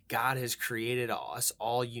God has created us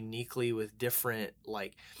all uniquely with different,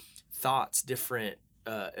 like, thoughts, different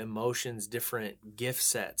emotions, different gift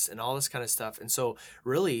sets, and all this kind of stuff. And so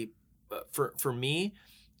really for me,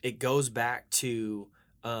 it goes back to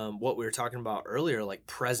what we were talking about earlier, like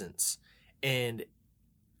presence. And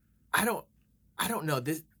I don't know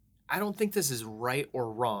this. I don't think this is right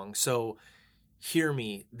or wrong. So hear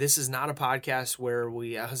me. This is not a podcast where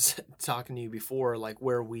I was talking to you before, like,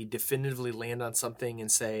 where we definitively land on something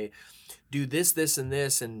and say, do this, this, and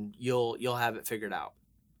this, and you'll have it figured out.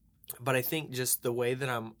 But I think just the way that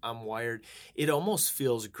I'm wired, it almost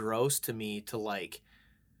feels gross to me to, like,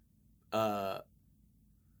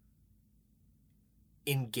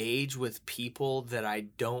 engage with people that I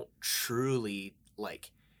don't truly,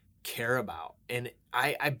 like, care about. And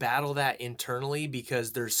I battle that internally,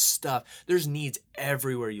 because there's needs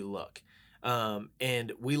everywhere you look.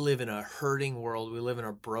 And we live in a hurting world. We live in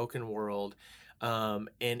a broken world.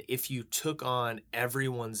 And if you took on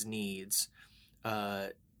everyone's needs,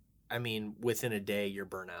 I mean, within a day you're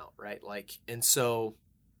burnt out, right? Like, and so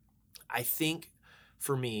I think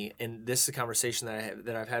for me, and this is a conversation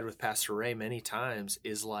that I've had with Pastor Ray many times,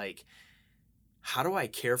 is like, how do I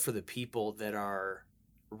care for the people that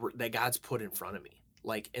God's put in front of me?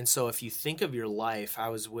 Like, and so if you think of your life, I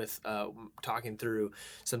was talking through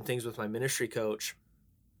some things with my ministry coach.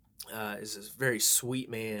 Is this very sweet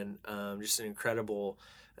man, just an incredibly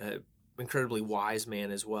wise man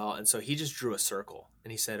as well. And so he just drew a circle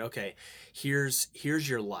and he said, okay, here's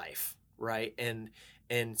your life, right? And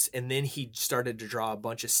then he started to draw a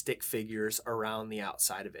bunch of stick figures around the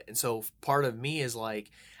outside of it. And so part of me is like,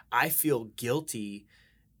 I feel guilty,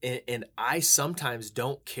 and I sometimes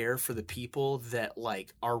don't care for the people that,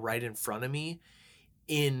 like, are right in front of me,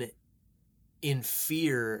 in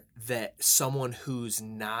fear that someone who's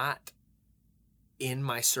not in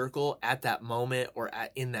my circle at that moment or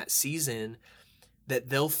in that season, that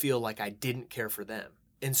they'll feel like I didn't care for them.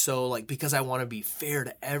 And so, like, because I want to be fair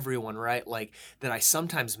to everyone, right? Like, that I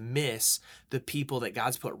sometimes miss the people that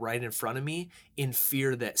God's put right in front of me in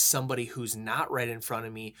fear that somebody who's not right in front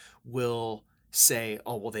of me will say,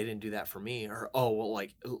 oh, well, they didn't do that for me. Or, oh, well,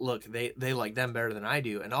 like, look, they like them better than I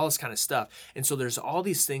do, and all this kind of stuff. And so there's all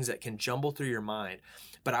these things that can jumble through your mind.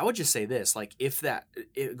 But I would just say this, like,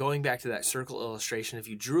 going back to that circle illustration, if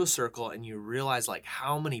you drew a circle and you realize, like,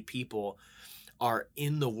 how many people are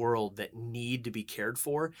in the world that need to be cared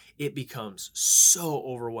for, it becomes so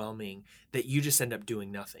overwhelming that you just end up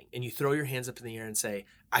doing nothing. And you throw your hands up in the air and say,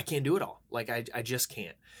 I can't do it all. Like, I just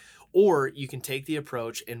can't. Or you can take the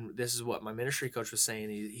approach, and this is what my ministry coach was saying.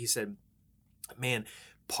 He said, man,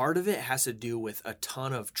 part of it has to do with a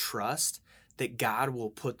ton of trust that God will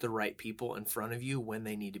put the right people in front of you when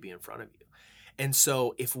they need to be in front of you. And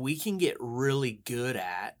so if we can get really good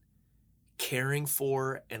at caring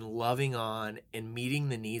for and loving on and meeting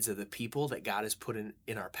the needs of the people that God has put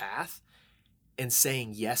in our path and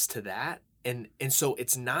saying yes to that. And so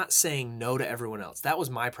it's not saying no to everyone else. That was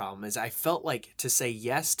my problem, is I felt like to say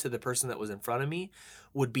yes to the person that was in front of me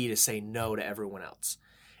would be to say no to everyone else.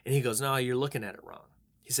 And he goes, no, you're looking at it wrong.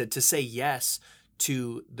 He said to say yes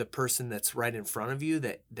to the person that's right in front of you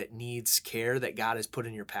that needs care that God has put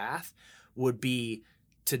in your path would be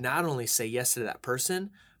to not only say yes to that person,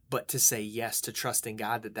 but to say yes to trusting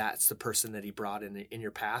God that that's the person that he brought in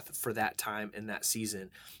your path for that time and that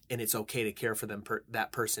season. And it's okay to care for them,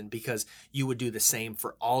 that person, because you would do the same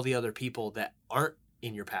for all the other people that aren't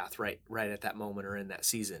in your path right at that moment or in that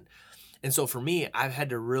season. And so for me, I've had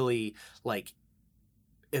to really like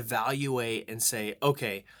evaluate and say,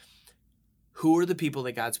 okay, who are the people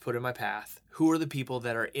that God's put in my path? Who are the people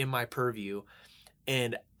that are in my purview?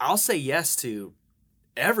 And I'll say yes to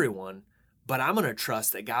everyone, but I'm going to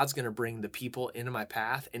trust that God's going to bring the people into my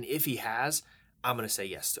path. And if he has, I'm going to say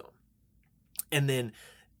yes to them. And then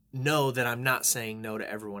know that I'm not saying no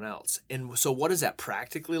to everyone else. And so what does that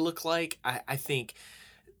practically look like? I think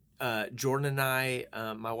Jordan and I,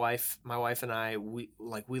 my wife and I, we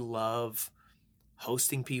love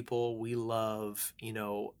hosting people. We love,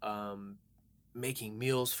 making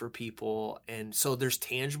meals for people. And so there's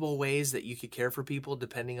tangible ways that you could care for people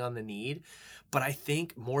depending on the need. But I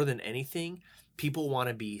think more than anything, people want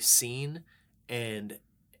to be seen and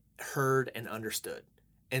heard and understood.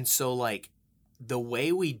 And so like the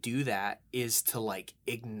way we do that is to like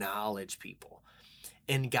acknowledge people.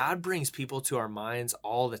 And God brings people to our minds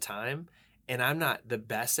all the time. And I'm not the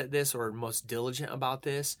best at this or most diligent about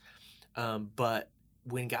this. But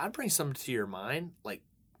when God brings something to your mind, like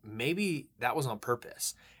maybe that was on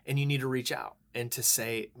purpose, and you need to reach out and to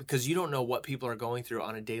say, because you don't know what people are going through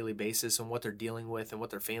on a daily basis and what they're dealing with and what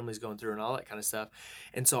their family's going through and all that kind of stuff.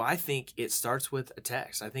 And so I think it starts with a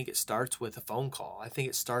text. I think it starts with a phone call. I think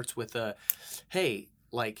it starts with a, hey,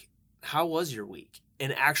 like, how was your week?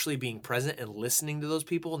 And actually being present and listening to those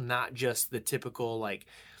people, not just the typical, like,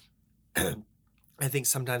 I think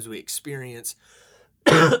sometimes we experience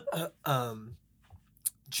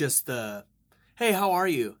just the, hey, how are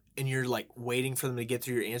you? And you're like waiting for them to get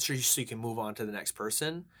through your answer so you can move on to the next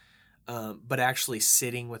person. But actually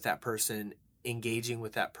sitting with that person, engaging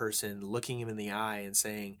with that person, looking him in the eye and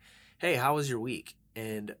saying, hey, how was your week?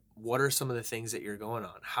 And what are some of the things that you're going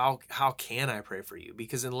on? How can I pray for you?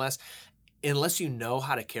 Because unless you know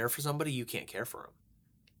how to care for somebody, you can't care for them.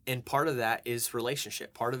 And part of that is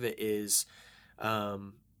relationship. Part of it is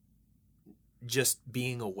just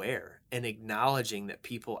being aware and acknowledging that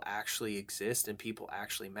people actually exist and people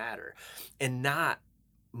actually matter, and not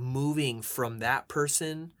moving from that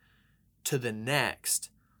person to the next,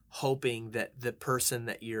 hoping that the person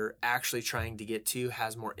that you're actually trying to get to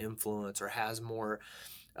has more influence or has more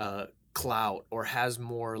clout or has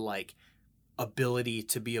more like ability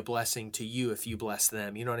to be a blessing to you if you bless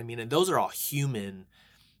them. You know what I mean? And those are all human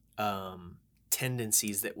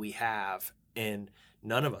tendencies that we have, and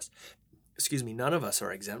none of us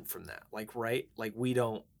are exempt from that. Like, right? Like we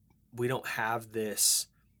don't have this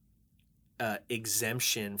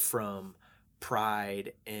exemption from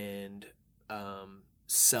pride and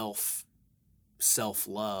self-love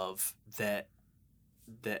that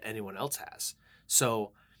anyone else has.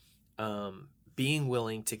 So being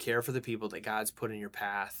willing to care for the people that God's put in your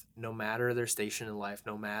path, no matter their station in life,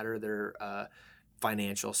 no matter their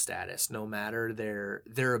financial status, no matter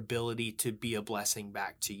their ability to be a blessing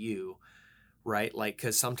back to you, right? Like,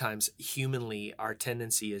 because sometimes humanly our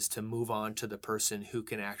tendency is to move on to the person who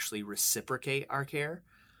can actually reciprocate our care.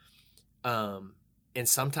 And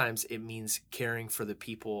sometimes it means caring for the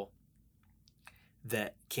people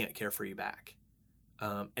that can't care for you back.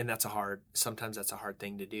 And sometimes that's a hard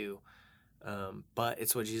thing to do. But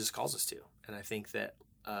it's what Jesus calls us to. And I think that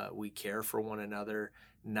we care for one another,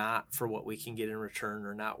 not for what we can get in return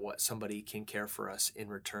or not what somebody can care for us in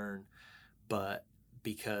return, but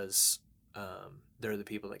because they're the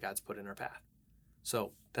people that God's put in our path.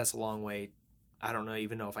 So that's a long way. I don't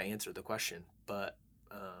even know if I answered the question, but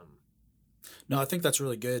No, I think that's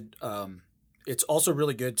really good. It's also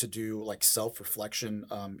really good to do like self-reflection,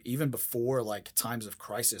 even before like times of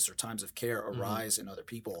crisis or times of care arise in other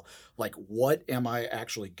people. Like, what am I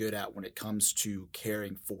actually good at when it comes to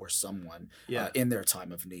caring for someone in their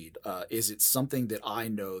time of need? Is it something that I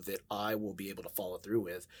know that I will be able to follow through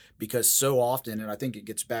with? Because so often, and I think it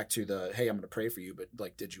gets back to the, hey, I'm going to pray for you, but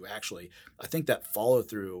like, did you actually? I think that follow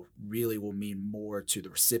through really will mean more to the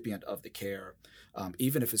recipient of the care.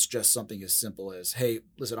 Even if it's just something as simple as, hey,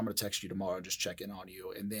 listen, I'm going to text you tomorrow and just check in on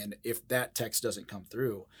you. And then if that text doesn't come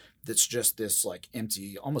through, that's just this like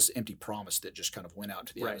almost empty promise that just kind of went out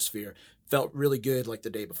into the atmosphere. Felt really good like the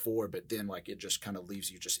day before, but then like it just kind of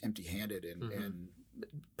leaves you just empty handed and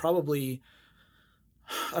probably,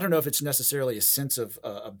 I don't know if it's necessarily a sense of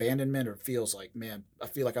abandonment or feels like, man, I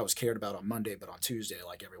feel like I was cared about on Monday, but on Tuesday,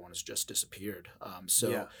 like everyone has just disappeared.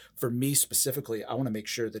 For me specifically, I want to make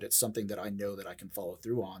sure that it's something that I know that I can follow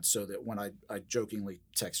through on, so that when I jokingly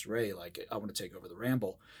text Ray, like, I want to take over the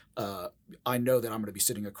ramble, I know that I'm going to be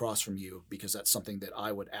sitting across from you because that's something that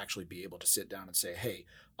I would actually be able to sit down and say, hey,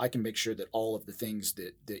 I can make sure that all of the things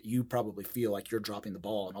that you probably feel like you're dropping the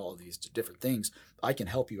ball on all of these different things, I can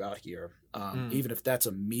help you out here. Even if that's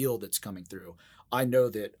a meal that's coming through, I know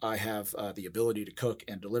that I have the ability to cook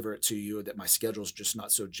and deliver it to you, that my schedule's just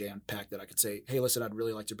not so jam-packed that I could say, hey, listen, I'd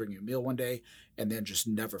really like to bring you a meal one day, and then just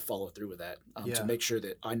never follow through with that. To make sure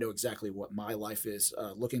that I know exactly what my life is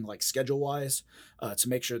looking like schedule-wise, to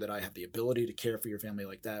make sure that I have the ability to care for your family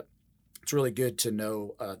like that. It's really good to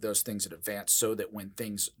know those things in advance, so that when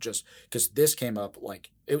things just, because this came up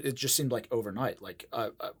like it just seemed like overnight. Like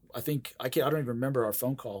I think I don't even remember our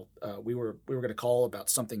phone call. We were going to call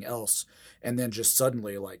about something else, and then just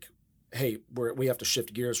suddenly like, hey, we have to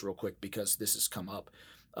shift gears real quick because this has come up.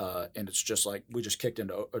 And it's just like we just kicked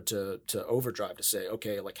into to overdrive to say,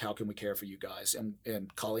 okay, like, how can we care for you guys?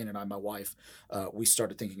 And Colleen and I, my wife, we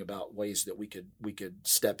started thinking about ways that we could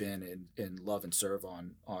step in and love and serve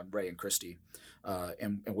on Ray and Christy,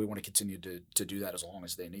 and we want to continue to do that as long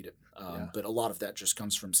as they need it. But a lot of that just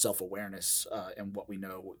comes from self-awareness and what we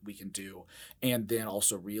know what we can do, and then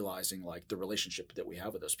also realizing like the relationship that we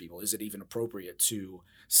have with those people. Is it even appropriate to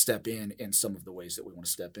step in some of the ways that we want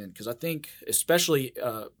to step in? Because I think especially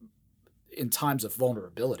in times of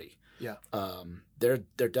vulnerability, there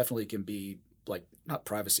definitely can be like, not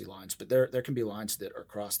privacy lines, but there can be lines that are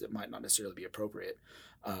crossed that might not necessarily be appropriate.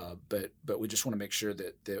 But we just want to make sure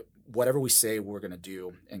that whatever we say we're going to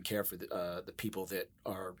do and care for the people that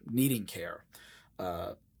are needing care,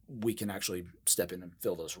 we can actually step in and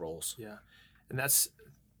fill those roles. Yeah, and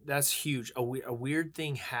that's huge. A weird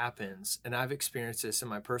thing happens, and I've experienced this in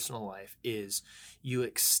my personal life, is you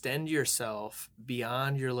extend yourself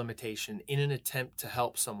beyond your limitation in an attempt to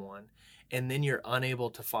help someone, and then you're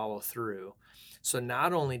unable to follow through. So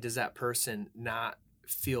not only does that person not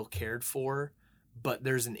feel cared for, but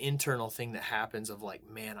there's an internal thing that happens of like,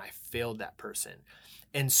 man, I failed that person.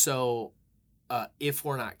 And so if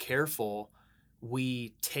we're not careful,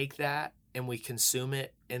 we take that and we consume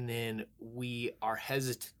it, and then we are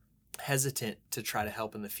hesitant to try to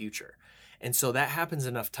help in the future. And so that happens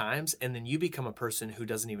enough times, and then you become a person who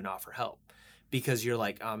doesn't even offer help because you're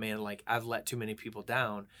like, oh man, like I've let too many people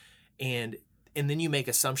down. And then you make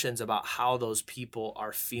assumptions about how those people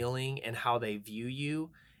are feeling and how they view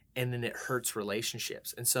you, and then it hurts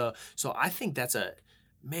relationships. And so I think that's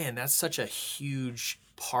such a huge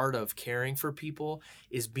part of caring for people,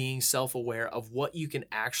 is being self-aware of what you can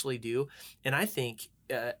actually do. And I think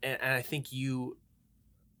I think you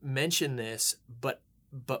mentioned this, but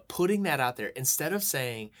putting that out there instead of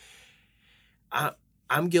saying,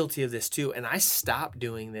 I'm guilty of this too, and I stopped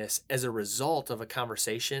doing this as a result of a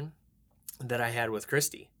conversation that I had with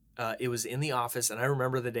Christy. It was in the office, and I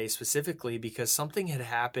remember the day specifically because something had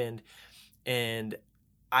happened, and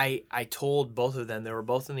I told both of them. They were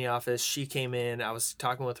both in the office. She came in. I was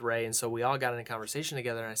talking with Ray, and so we all got in a conversation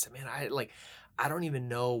together. And I said, "Man, I don't even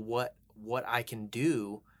know what I can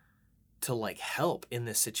do to like help in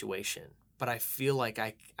this situation, but I feel like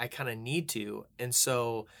I kind of need to." And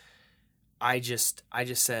so I just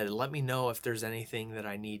said, "Let me know if there's anything that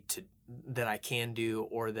I can do,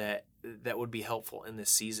 or that would be helpful in this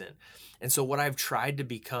season." And so what I've tried to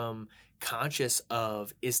become conscious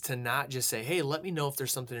of is to not just say, "Hey, let me know if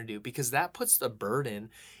there's something to do," because that puts the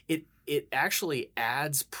burden. It actually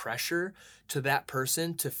adds pressure to that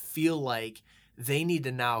person to feel like they need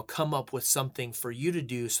to now come up with something for you to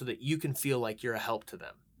do so that you can feel like you're a help to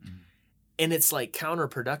them. And it's like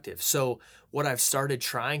counterproductive. So what I've started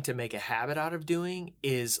trying to make a habit out of doing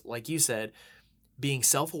is, like you said, being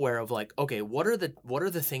self-aware of like, okay, what are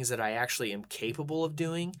the things that I actually am capable of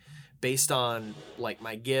doing based on like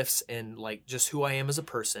my gifts and like just who I am as a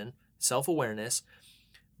person, self-awareness.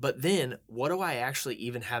 But then what do I actually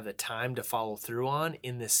even have the time to follow through on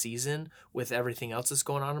in this season with everything else that's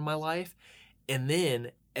going on in my life? And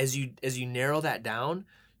then as you narrow that down,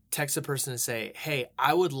 text a person and say, hey,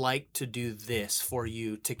 I would like to do this for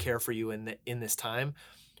you, to care for you in this time.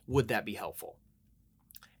 Would that be helpful?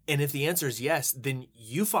 And if the answer is yes, then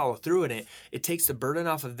you follow through in it. It takes the burden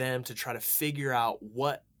off of them to try to figure out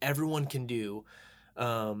what everyone can do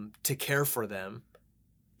to care for them.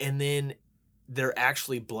 And then they're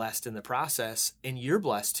actually blessed in the process, and you're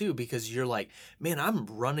blessed too, because you're like, man, I'm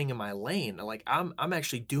running in my lane. Like I'm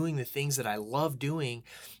actually doing the things that I love doing,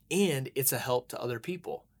 and it's a help to other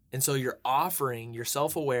people. And so you're offering, you're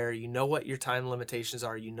self-aware, you know what your time limitations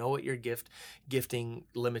are, you know what your gifting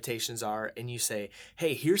limitations are, and you say,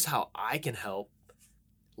 hey, here's how I can help.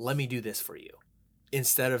 Let me do this for you.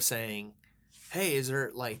 Instead of saying, hey, is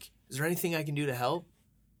there anything I can do to help?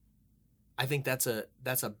 I think that's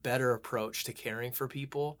a better approach to caring for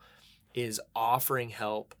people, is offering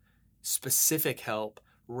help, specific help,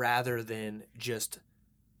 rather than just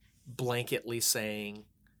blanketly saying,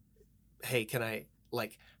 hey,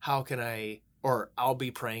 how can I, or I'll be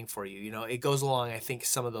praying for you. You know, it goes along, I think,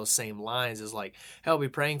 some of those same lines is like, hey, I'll be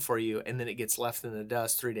praying for you. And then it gets left in the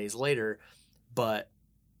dust 3 days later. But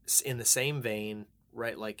in the same vein,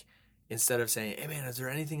 right? Like instead of saying, hey man, is there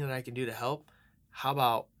anything that I can do to help? How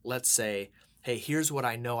about let's say, hey, here's what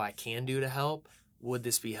I know I can do to help. Would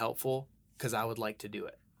this be helpful? Because I would like to do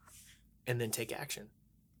it. And then take action.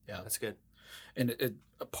 Yeah. That's good. And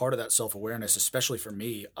a part of that self-awareness, especially for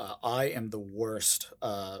me, I am the worst,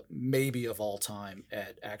 maybe of all time,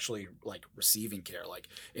 at actually like receiving care, like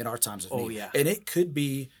in our times of need. Oh, yeah. And it could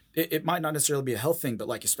be, it might not necessarily be a health thing, but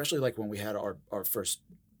like, especially like when we had our first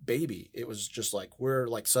baby, it was just like, we're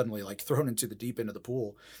like suddenly like thrown into the deep end of the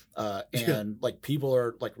pool. And like people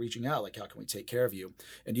are like reaching out, like, how can we take care of you?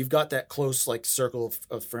 And you've got that close like circle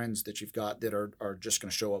of friends that you've got that are just going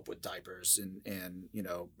to show up with diapers and, you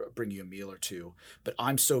know, bring you a meal or two. But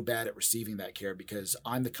I'm so bad at receiving that care because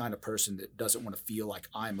I'm the kind of person that doesn't want to feel like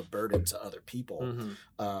I'm a burden to other people.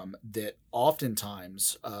 That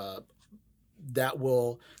oftentimes, that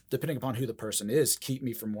will, depending upon who the person is, keep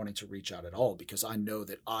me from wanting to reach out at all, because I know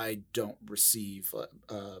that I don't receive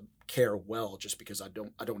care well just because I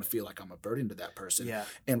don't want to feel like I'm a burden to that person. Yeah.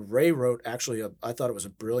 And Ray wrote actually, I thought it was a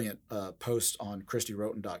brilliant post on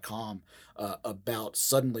ChristyRoten.com about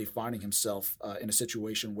suddenly finding himself in a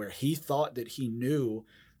situation where he thought that he knew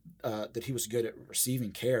that he was good at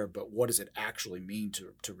receiving care, but what does it actually mean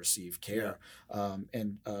to receive care?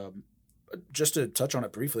 Yeah. Just to touch on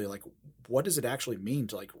it briefly, like, what does it actually mean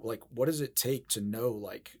to like what does it take to know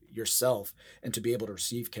like yourself and to be able to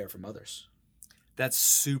receive care from others? That's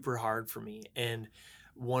super hard for me. And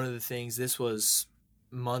one of the things, this was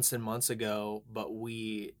months and months ago, but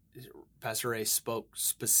Pastor Ray spoke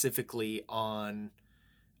specifically on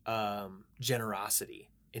generosity,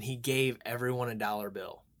 and he gave everyone a dollar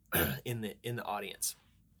bill in the audience.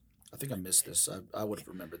 I think I missed this. I would have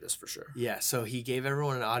remembered this for sure. Yeah, so he gave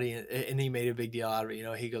everyone an audience, and he made a big deal out of it. You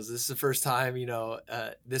know, he goes, "This is the first time. You know,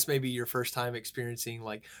 this may be your first time experiencing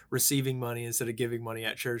like receiving money instead of giving money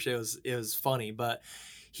at church." It was funny, but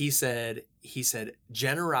he said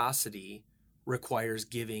generosity requires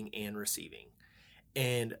giving and receiving,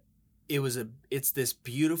 and it's this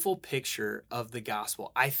beautiful picture of the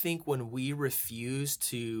gospel. I think when we refuse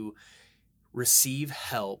to receive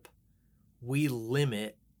help, we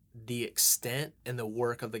limit the extent and the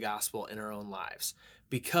work of the gospel in our own lives,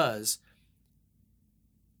 because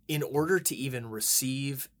in order to even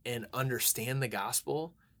receive and understand the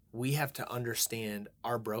gospel, we have to understand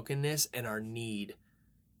our brokenness and our need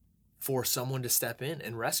for someone to step in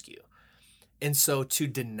and rescue. And so to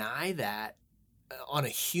deny that on a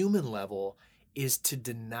human level is to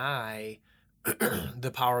deny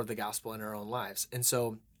the power of the gospel in our own lives. And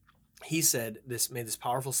so he made this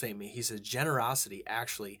powerful statement. He said, generosity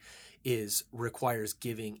actually requires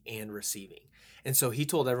giving and receiving. And so he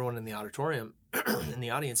told everyone in the auditorium, in the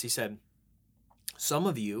audience, he said, some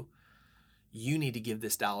of you need to give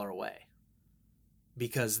this dollar away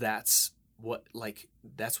because that's what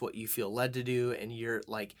you feel led to do. And you're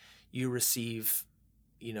like, you receive,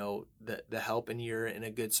 you know, the help, and you're in a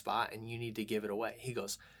good spot and you need to give it away. He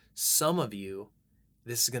goes, some of you,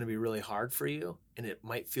 this is going to be really hard for you and it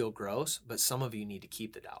might feel gross, but some of you need to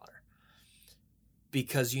keep the dollar.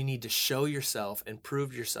 because you need to show yourself and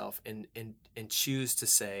prove yourself and choose to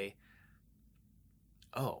say,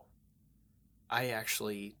 oh, I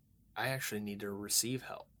actually need to receive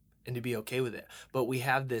help and to be okay with it. But we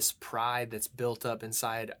have this pride that's built up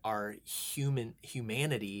inside our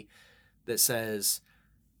humanity that says,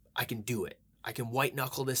 I can do it. I can white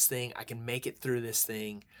knuckle this thing. I can make it through this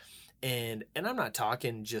thing. And I'm not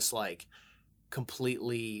talking just like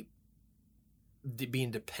completely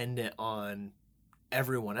being dependent on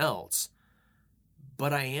everyone else,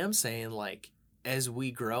 but I am saying, like, as we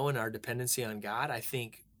grow in our dependency on God, I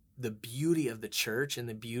think the beauty of the church and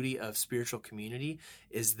the beauty of spiritual community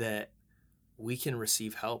is that we can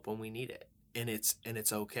receive help when we need it, and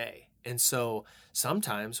it's okay. And so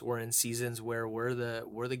sometimes we're in seasons where we're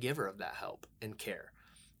the giver of that help and care,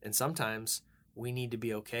 and sometimes we need to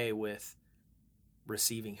be okay with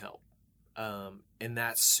receiving help, and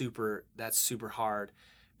that's super hard,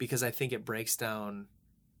 because I think it breaks down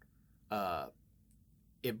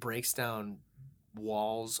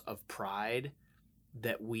walls of pride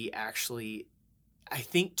that we actually, I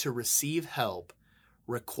think, to receive help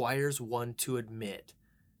requires one to admit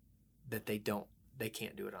that they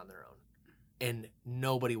can't do it on their own. And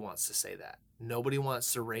nobody wants to say that. Nobody's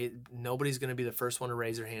going to be the first one to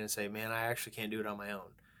raise their hand and say, man, I actually can't do it on my own.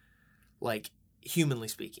 Like, humanly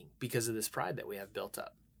speaking, because of this pride that we have built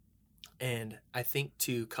up. And I think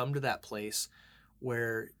to come to that place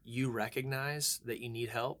where you recognize that you need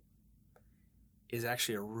help is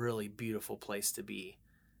actually a really beautiful place to be,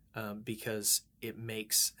 because it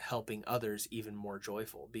makes helping others even more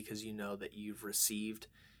joyful, because you know that you've received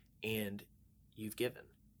and you've given.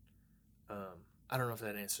 I don't know if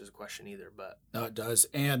that answers the question either, but no, it does.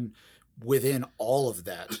 And within all of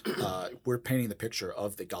that, we're painting the picture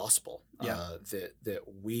of the gospel, that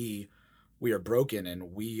we are broken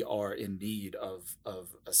and we are in need of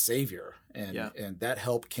a savior, and that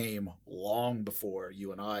help came long before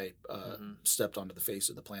you and I stepped onto the face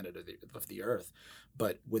of the planet of the earth.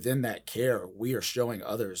 But within that care, we are showing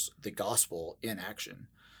others the gospel in action.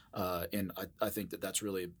 And I think that that's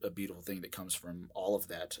really a beautiful thing that comes from all of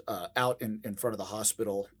that. Out in front of the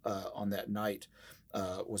hospital on that night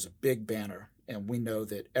was a big banner, and we know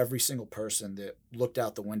that every single person that looked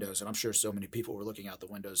out the windows, and I'm sure so many people were looking out the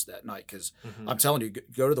windows that night, because I'm telling you,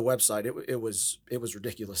 go to the website. It was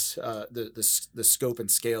ridiculous, the scope and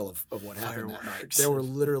scale of what happened that night. There were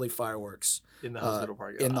literally fireworks in the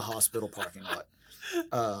hospital parking lot.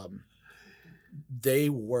 They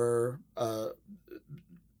were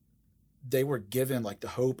given like the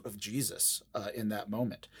hope of Jesus in that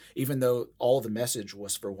moment. Even though all the message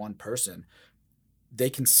was for one person, they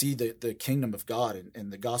can see the kingdom of God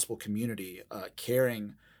and the gospel community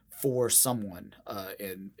caring for someone,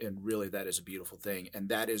 and really that is a beautiful thing. And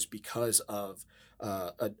that is because of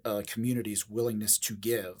a community's willingness to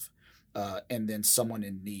give, and then someone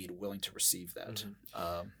in need willing to receive that.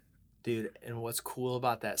 Dude, and what's cool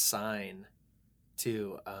about that sign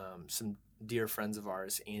too, some dear friends of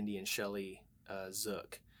ours, Andy and Shelly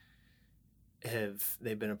Zook,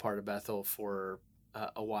 they've been a part of Bethel for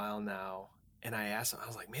a while now. And I asked him, I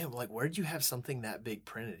was like, man, like, where'd you have something that big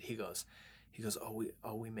printed? He goes,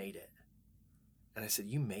 we made it. And I said,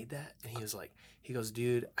 you made that? And he goes,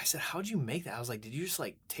 dude, I said, how'd you make that? I was like, did you just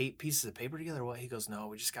like tape pieces of paper together or what? He goes, no,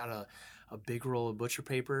 we just got a big roll of butcher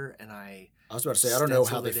paper, and I was about to say, I don't know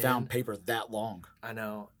how they found paper that long. I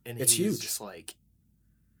know. And it's huge.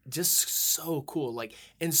 Just so cool. Like,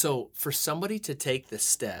 and so for somebody to take the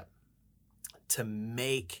step to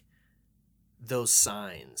make those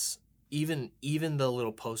signs, even the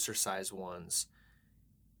little poster size ones,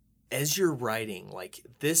 as you're writing, like,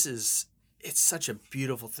 it's such a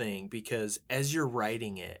beautiful thing, because as you're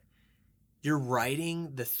writing it, you're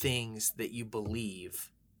writing the things that you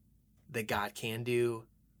believe that God can do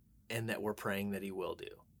and that we're praying that he will do.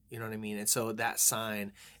 You know what I mean? And so that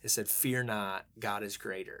sign, it said, fear not, God is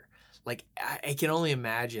greater. Like, I can only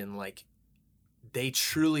imagine, like, they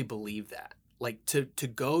truly believe that. Like, to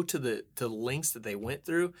go to the lengths that they went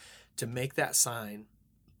through to make that sign,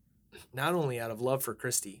 not only out of love for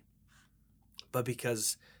Christy, but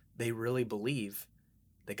because they really believe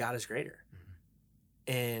that God is greater.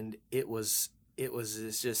 And it was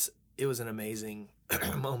an amazing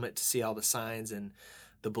moment to see all the signs and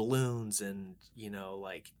the balloons and,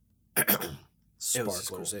 like,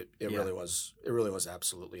 sparklers. It really was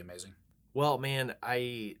absolutely amazing. Well, man,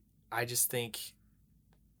 I just think,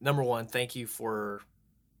 number one, thank you for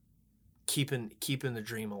keeping the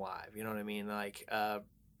dream alive. You know what I mean? Like,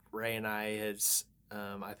 Ray and I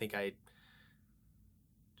I think I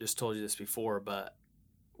just told you this before, but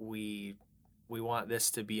we want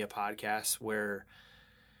this to be a podcast where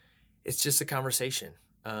it's just a conversation.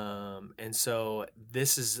 And so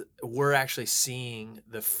we're actually seeing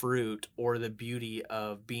the fruit or the beauty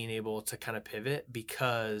of being able to kind of pivot,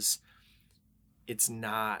 because there's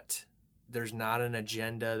not an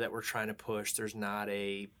agenda that we're trying to push. There's not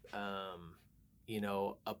a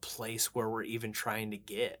place where we're even trying to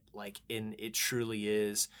get, it truly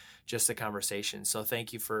is just a conversation. So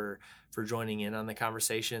thank you for joining in on the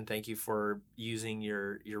conversation. Thank you for using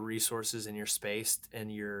your resources and your space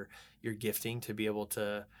and your gifting to be able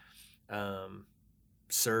to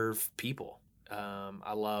serve people.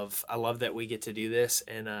 I love that we get to do this,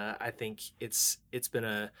 and I think it's been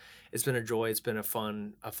a joy. It's been a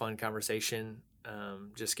fun conversation.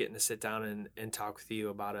 Just getting to sit down and talk with you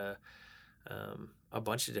about a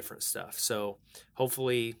bunch of different stuff. So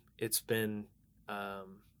hopefully it's been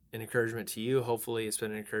an encouragement to you. Hopefully it's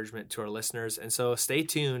been an encouragement to our listeners. And so stay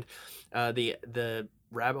tuned. The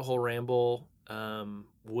Rabbit Hole Ramble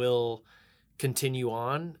will continue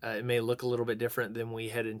on. It may look a little bit different than we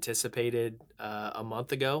had anticipated a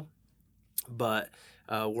month ago, but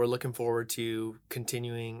we're looking forward to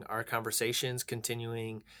continuing our conversations,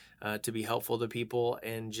 continuing to be helpful to people,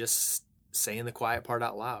 and just saying the quiet part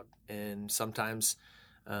out loud. And sometimes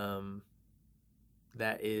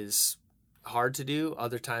that is hard to do.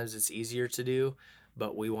 Other times it's easier to do,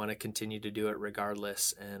 but we want to continue to do it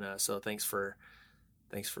regardless. And so thanks for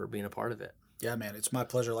being a part of it. Yeah, man, it's my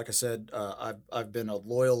pleasure. Like I said, I've been a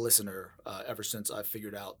loyal listener ever since I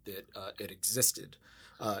figured out that it existed.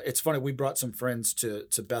 It's funny, we brought some friends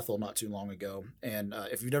to Bethel not too long ago, and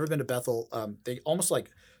if you've never been to Bethel, they almost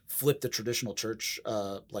like flip the traditional church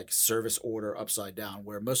service order upside down,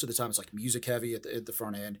 where most of the time it's like music heavy at the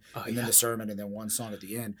front end, and then the sermon, and then one song at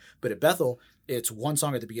the end. But at Bethel, it's one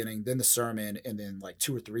song at the beginning, then the sermon, and then like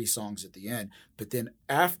 2 or 3 songs at the end. But then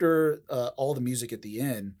after all the music at the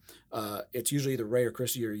end, it's usually either Ray or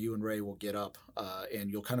Chrissy or you and Ray will get up,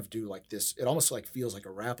 and you'll kind of do like this. It almost like feels like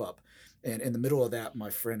a wrap up. And in the middle of that,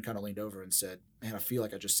 my friend kind of leaned over and said, "Man, I feel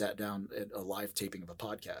like I just sat down at a live taping of a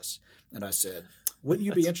podcast." And I said, "Wouldn't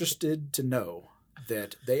you be interested to know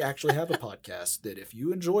that they actually have a podcast that if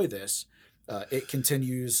you enjoy this, it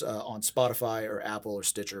continues on Spotify or Apple or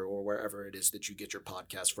Stitcher or wherever it is that you get your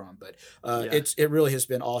podcast from." But it really has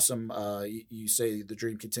been awesome. You say the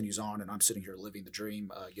dream continues on, and I'm sitting here living the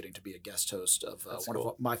dream, getting to be a guest host of one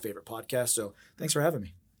of my favorite podcasts. So thanks for having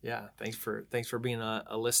me. Yeah, thanks for being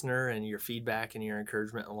a listener, and your feedback and your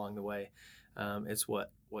encouragement along the way. It's what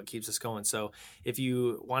keeps us going. So if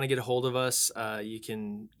you want to get a hold of us, you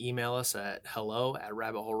can email us at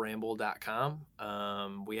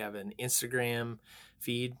hello@rabbithole.com. We have an Instagram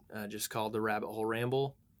feed just called the Rabbit Hole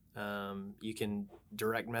Ramble. You can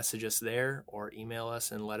direct message us there or email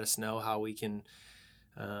us and let us know how we can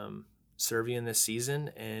serve you in this season.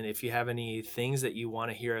 And if you have any things that you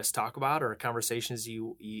want to hear us talk about, or conversations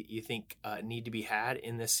you think need to be had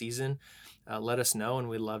in this season, let us know, and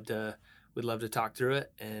we'd love to talk through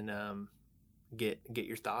it and get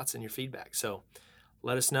your thoughts and your feedback. So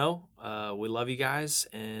let us know. We love you guys,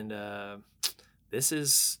 and this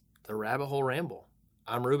is the Rabbit Hole Ramble.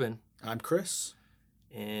 I'm Ruben. I'm Chris.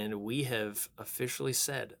 And we have officially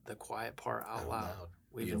said the quiet part out loud.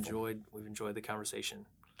 We've enjoyed the conversation.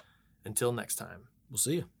 Until next time. We'll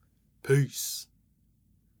see you. Peace.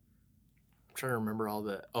 I'm trying to remember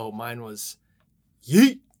mine was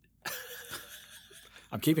yeet.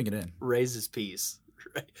 I'm keeping it in. Raise his peace.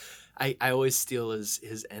 I always steal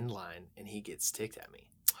his end line, and he gets ticked at me.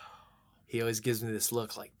 He always gives me this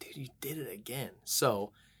look like, dude, you did it again.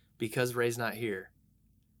 So, because Ray's not here,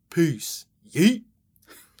 peace. Yeet.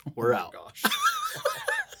 We're out. Gosh.